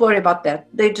 they don't worry about that.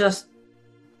 They just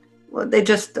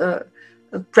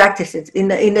practice it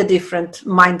in a different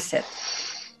mindset.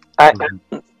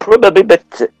 Probably,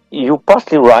 but you're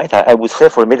partly right, I would say,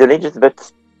 for Middle Ages,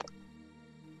 but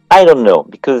I don't know,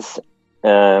 because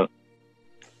the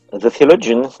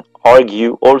theologians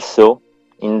argue also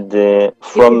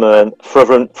from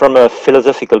a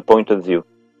philosophical point of view.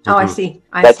 Oh, I see.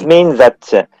 That means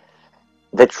that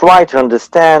they try to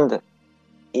understand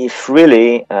if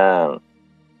really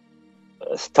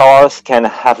stars can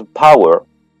have power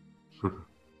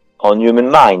on human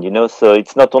mind, so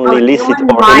it's not only licit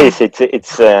or illicit,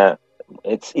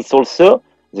 it's also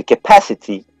the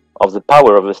capacity of the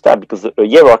power of a star, because a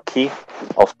hierarchy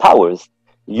of powers,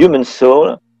 human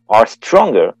soul are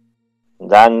stronger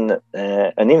than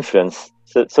an influence.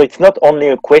 So it's not only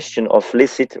a question of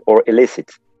licit or illicit.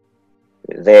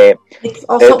 They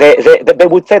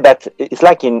would say that it's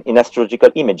like in astrological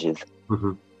images.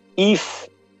 If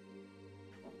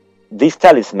these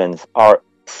talismans are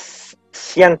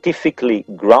scientifically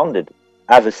grounded,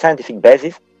 have a scientific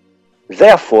basis,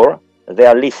 therefore they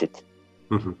are licit.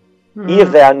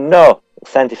 If there are no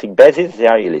scientific basis, they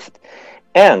are illicit.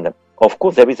 And of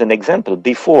course, there is an example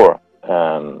before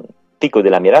Pico de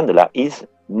la Mirandola is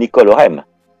Nicolas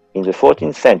in the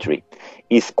 14th century.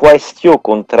 His Quaestio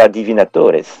contra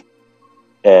Divinatores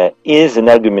is an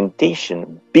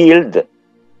argumentation built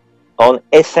on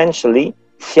essentially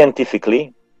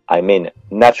scientifically,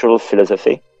 natural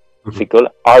philosophical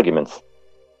arguments,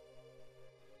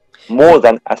 more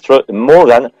than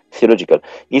theological.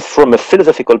 Is from a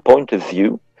philosophical point of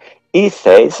view, he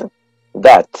says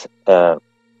that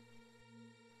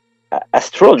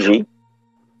astrology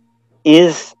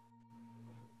is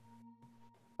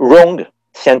wrong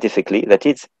scientifically, that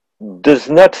it does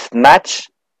not match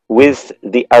with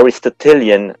the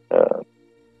Aristotelian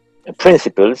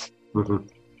principles,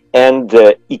 and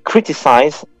he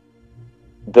criticized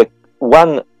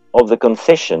one of the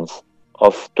concessions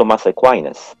of Thomas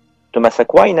Aquinas. Thomas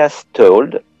Aquinas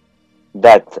told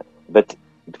that, but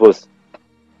it was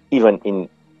even in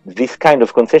this kind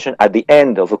of concession at the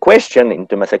end of a question in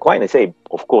Thomas Aquinas say,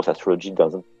 of course, astrology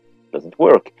doesn't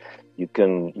work. You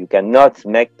cannot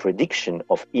make prediction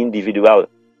of individual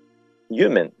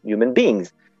human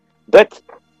beings. But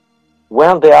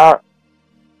when there are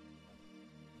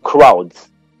crowds,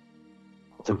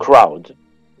 the crowd,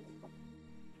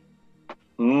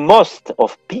 most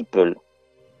of people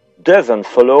doesn't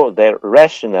follow their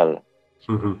rational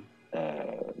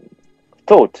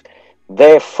thought.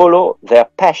 They follow their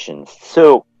passions.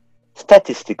 So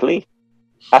statistically,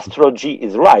 astrology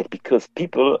is right because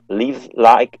people live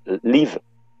like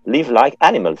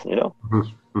animals,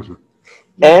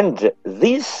 And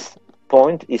this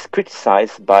point is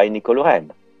criticized by Nicolas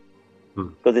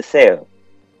because they say,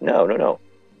 no,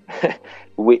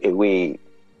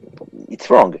 it's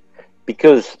wrong.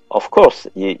 Because of course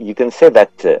you can say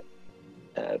that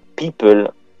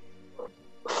people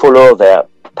follow their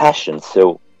passions.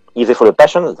 So if they follow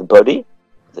passion, the body,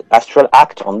 the astral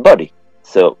act on body.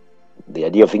 So the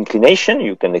idea of inclination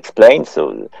you can explain.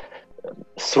 So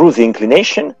through the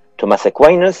inclination, Thomas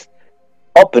Aquinas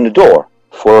opened the door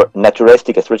for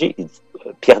naturalistic astrology.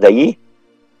 Pierre Dailly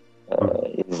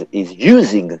is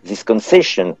using this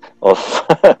concession of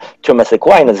Thomas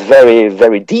Aquinas very,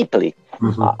 very deeply.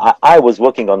 I was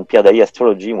working on Pierre Dailly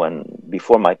astrology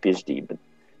before my PhD, but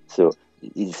So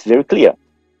it's very clear.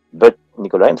 But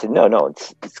Nicolas said, no,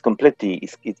 it's completely,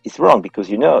 it's wrong, because,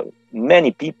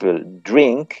 many people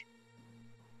drink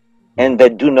and they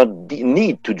do not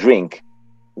need to drink.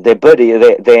 Their body,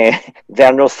 they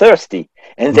are not thirsty,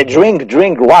 and they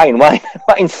drink wine.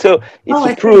 So it's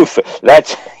a proof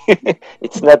that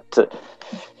it's not,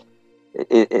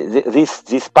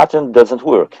 this pattern doesn't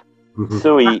work.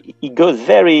 So he goes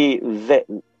very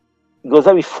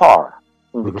far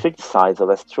in the criticize of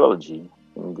astrology.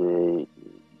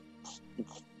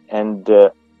 And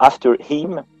after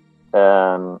him,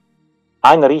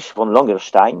 Heinrich von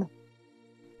Langenstein.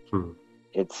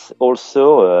 It's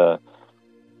also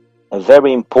a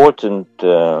very important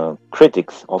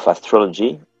critic of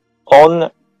astrology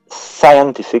on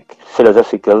scientific,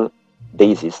 philosophical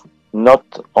basis, not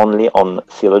only on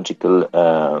theological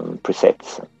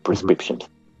prescriptions.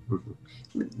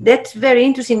 That's very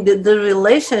interesting, the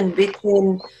relation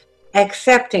between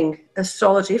accepting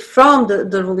astrology from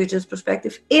the religious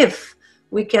perspective, if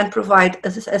we can provide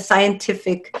a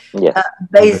scientific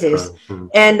basis,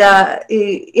 and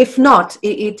if not,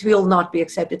 it will not be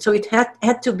accepted. So it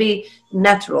had to be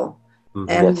natural,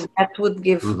 and that would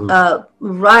give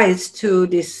rise to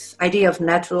this idea of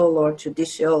natural or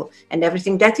judicial and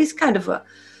everything. That is kind of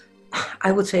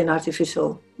I would say, an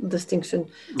artificial distinction,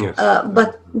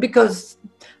 but because.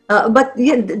 But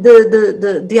yeah,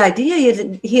 the idea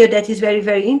here that is very,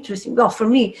 very interesting, well, for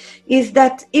me, is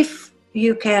that if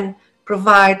you can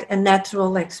provide a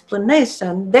natural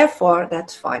explanation, therefore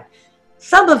that's fine.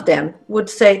 Some of them would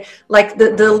say, like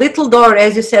the little door,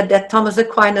 as you said, that Thomas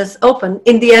Aquinas opened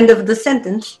in the end of the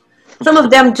sentence, some of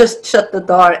them just shut the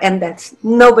door, and that's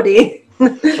nobody,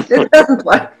 it doesn't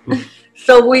work.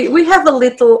 So we have a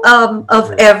little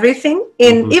of everything,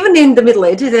 even in the Middle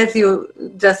Ages, as you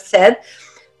just said.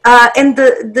 And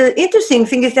the interesting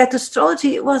thing is that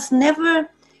astrology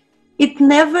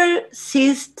never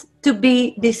ceased to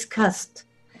be discussed.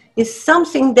 It's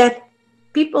something that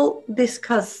people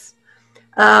discuss,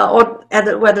 or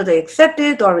whether they accept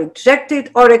it or reject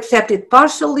it, or accept it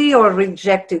partially or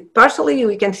reject it partially.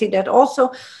 We can see that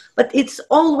also, but it's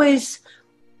always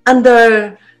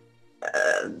under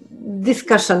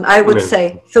discussion, I would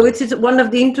say. So it is one of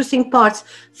the interesting parts,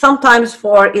 sometimes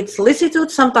for its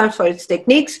licitude, sometimes for its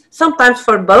techniques, sometimes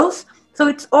for both. So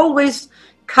it's always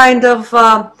kind of,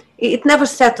 it never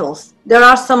settles. There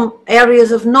are some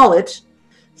areas of knowledge,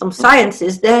 some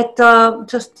sciences that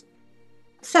just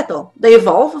settle. They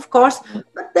evolve, of course,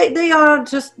 but they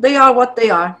are what they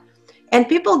are. And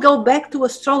people go back to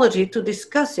astrology to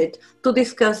discuss it, to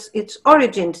discuss its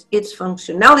origins, its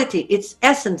functionality, its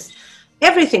essence,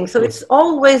 everything. So it's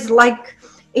always like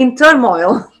in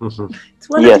turmoil. It's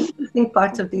one of the interesting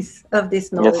parts of this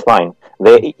knowledge. That's fine.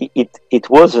 It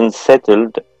wasn't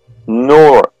settled,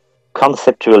 nor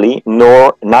conceptually,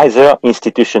 nor neither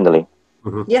institutionally.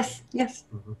 Yes.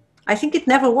 I think it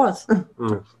never was.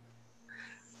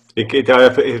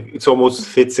 It almost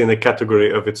fits in a category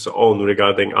of its own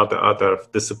regarding other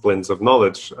disciplines of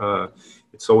knowledge.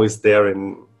 It's always there,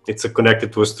 and it's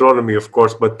connected to astronomy, of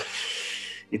course, but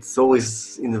it's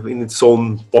always in its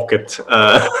own pocket.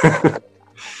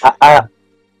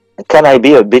 Can I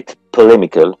be a bit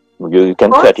polemical? You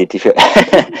can cut it if you.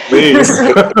 Please.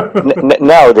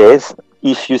 Nowadays,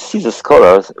 if you see the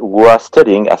scholars who are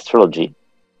studying astrology,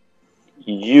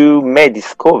 you may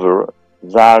discover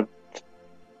that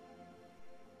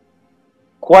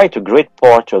quite a great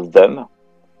part of them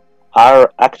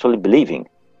are actually believing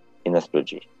in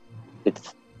astrology.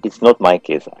 It's not my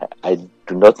case. I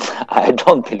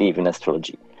don't believe in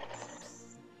astrology.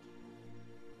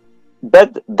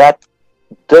 But that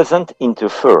doesn't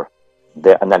interfere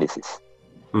their analysis.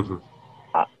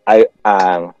 I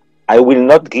will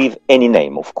not give any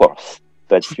name, of course,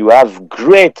 but you have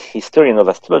great historians of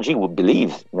astrology who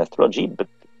believe in astrology, but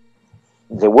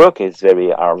the work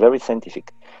are very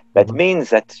scientific. That means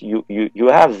that you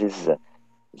have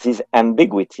this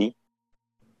ambiguity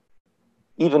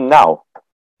even now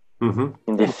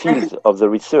in the field of the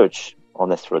research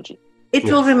on astrology. It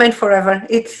will remain forever.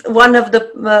 It's one of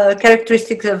the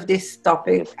characteristics of this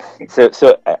topic.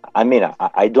 So I mean,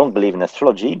 I don't believe in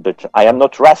astrology, but I am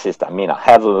not racist. I mean, I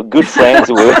have good friends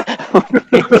who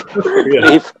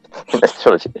believe in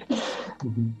astrology.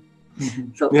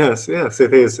 Yes,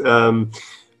 it is.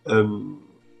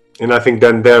 And I think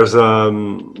then there's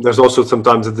also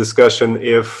sometimes a discussion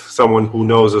if someone who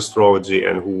knows astrology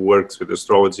and who works with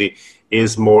astrology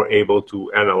is more able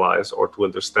to analyze or to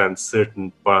understand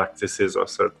certain practices or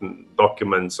certain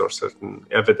documents or certain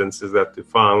evidences that they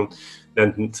found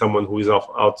than someone who is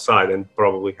outside and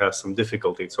probably has some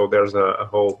difficulty. So there's a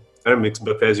whole mix.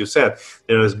 But as you said,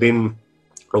 there has been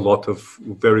a lot of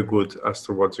very good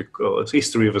astrological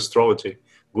history of astrology,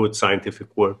 good scientific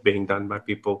work being done by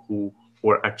people who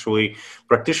were actually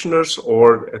practitioners,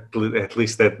 or at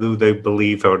least that do they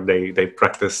believe or they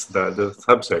practice the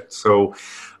subject. So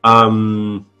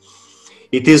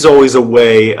it is always a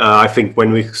way, I think,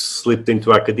 when we slipped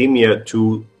into academia,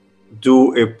 to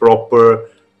do a proper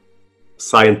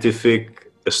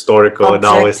scientific historical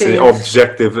analysis,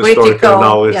 objective historical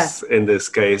analysis. In this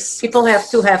case, people have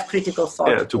to have critical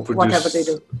thought, to produce whatever they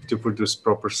do, to produce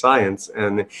proper science.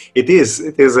 And it is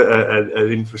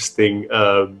an interesting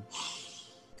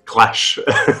clash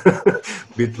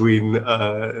between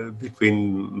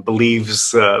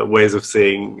beliefs, ways of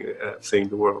seeing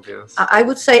the world. Yes, I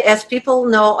would say, as people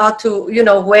know how to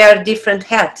wear different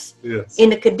hats. Yes.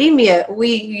 In academia,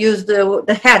 we use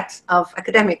the hat of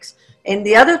academics. In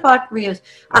the other part, we use.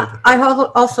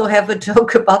 I also have a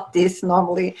joke about this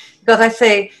normally, because I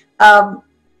say,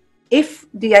 if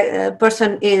the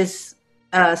person is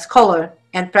a scholar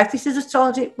and practices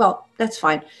astrology, well, that's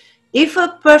fine. If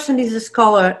a person is a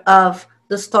scholar of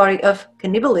the story of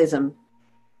cannibalism,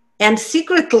 and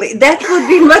secretly, that would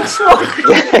be much more.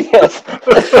 Yes.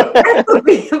 That would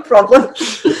be a problem.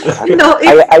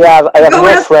 I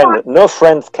have no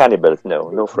friends cannibals.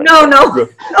 No friends. No.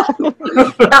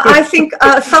 I think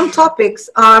some topics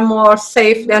are more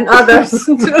safe than others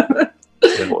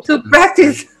to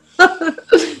practice.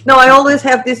 No, I always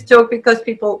have this joke because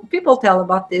people tell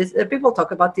about this. People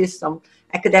talk about this. Some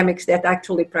academics that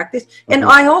actually practice, and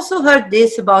I also heard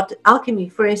this about alchemy.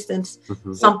 For instance,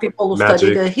 some people who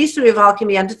study the history of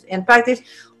alchemy and practice,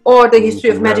 or the history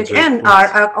of magic and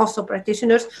are also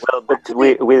practitioners. Well, but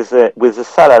with the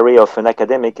salary of an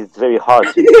academic, it's very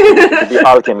hard to be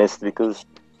alchemist, because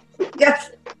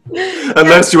yes.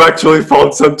 Unless you actually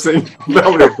found something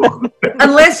valuable.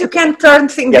 Unless you can turn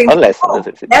things into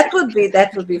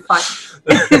that would be fine.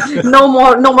 no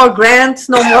more grants,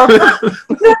 no more.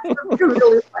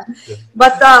 Really fine.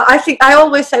 But I think I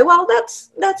always say, well,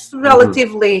 that's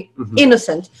relatively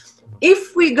innocent.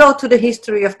 If we go to the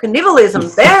history of cannibalism,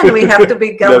 then we have to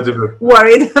be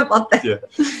worried about that.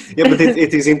 Yeah, but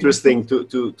it is interesting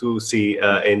to see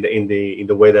in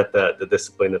the way that the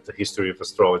discipline of the history of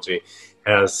astrology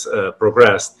has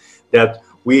progressed, that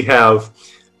we have,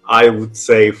 I would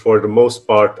say, for the most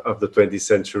part of the 20th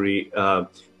century,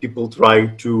 people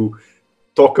trying to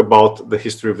talk about the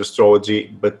history of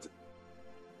astrology, but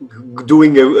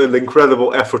doing an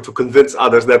incredible effort to convince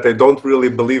others that they don't really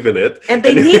believe in it. And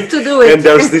they need to do it. And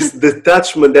there's this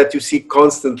detachment that you see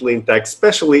constantly in text,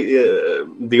 especially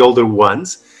the older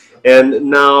ones. And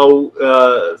now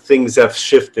things have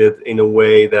shifted in a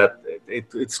way that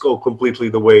it's completely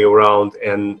the way around.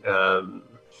 And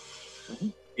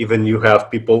even you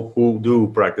have people who do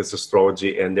practice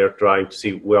astrology and they're trying to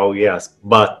see, well, yes,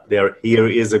 but here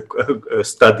is a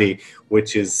study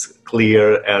which is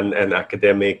clear and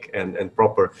academic and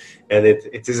proper. And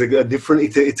it is a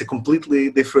different, it's a completely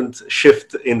different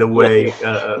shift in the way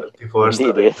people are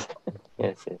studying.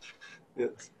 Yes.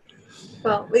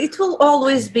 Well, it will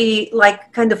always be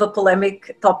like kind of a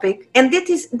polemic topic. And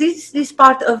this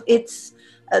part of it's,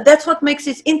 that's what makes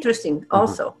it interesting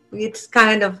also. It's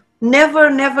kind of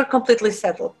never completely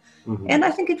settled. And I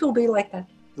think it will be like that.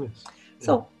 Yes.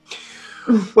 So,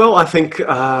 well, I think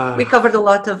we covered a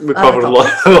lot of very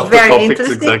topics,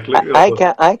 interesting.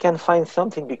 Exactly. I can find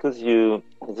something, because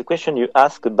the question you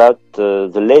asked about the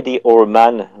lady or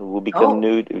man who become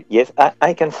nude. Yes,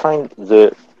 I can find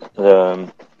the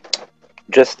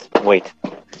just wait.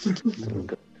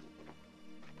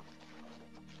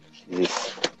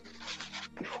 This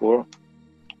before.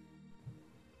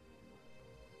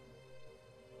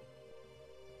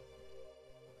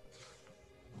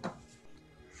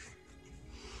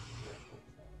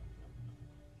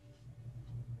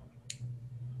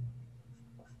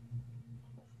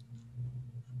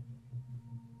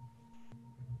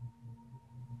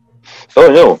 Oh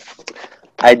no,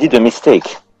 I did a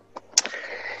mistake.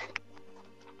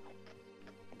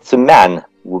 It's a man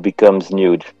who becomes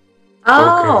nude.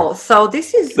 Oh, so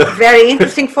this is very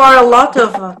interesting for a lot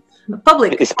of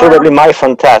public. It's probably my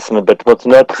phantasm, but what's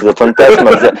not the phantasm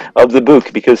of the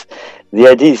book, because the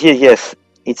idea is, yes,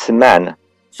 it's a man.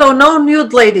 So no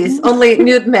nude ladies, only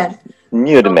nude men.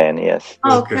 Nude men, yes.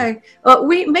 Okay.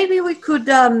 Maybe we could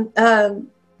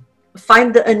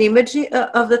find an image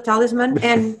of the talisman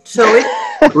and show it.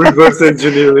 Reverse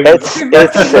engineering. It's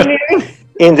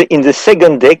in the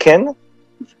second decan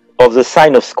of the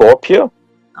sign of Scorpio.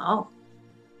 Oh.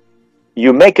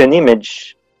 You make an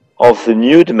image of the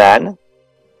nude man.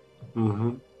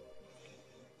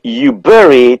 You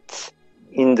bury it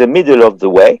in the middle of the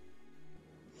way.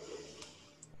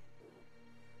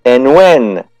 And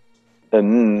when a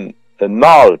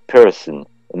male person,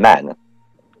 a man,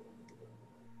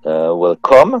 will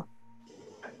come,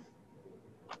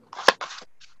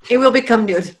 It will become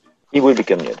nude. he will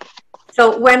become nude.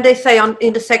 So when they say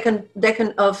in the second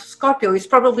decan of Scorpio, it's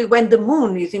probably when the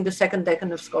moon is in the second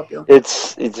decan of Scorpio.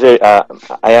 It's very.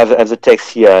 I have the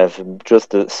text here. I have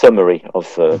just a summary of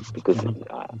because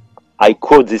I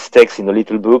quote this text in a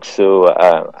little book, so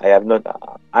I have not.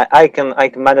 I can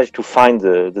manage to find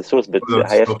the source, but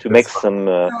I have to make some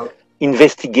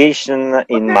investigation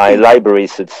in my library,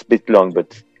 so it's a bit long.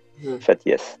 But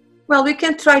yes. Well, we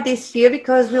can try this year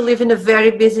because we live in a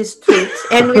very busy street,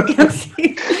 and we can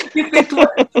see if it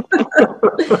works.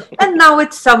 And now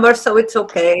it's summer, so it's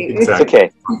okay. Exactly. It's okay.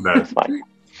 That's fine.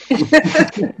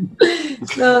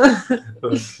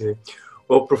 Okay.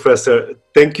 Well, Professor,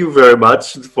 thank you very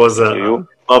much. It was a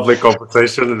lovely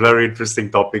conversation, very interesting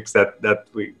topics that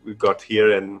we got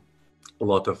here, and a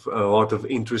lot of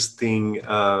interesting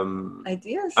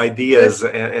ideas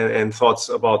and thoughts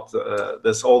about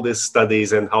all these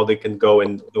studies and how they can go,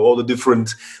 and all the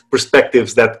different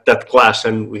perspectives that clash,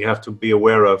 and we have to be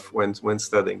aware of when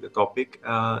studying the topic.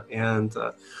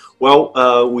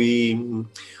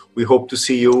 We hope to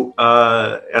see you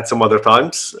at some other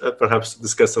times, perhaps to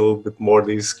discuss a little bit more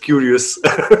these curious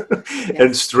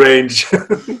and strange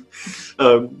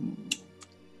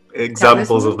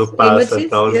examples of the past, and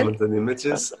talismans and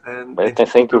images. And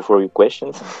thank you for your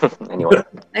questions. Anyway,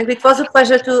 and it was a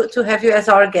pleasure to have you as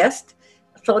our guest.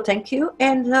 So thank you,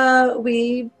 and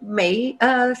we may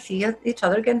see each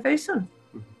other again very soon.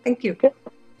 Thank you. Okay.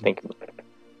 Thank you.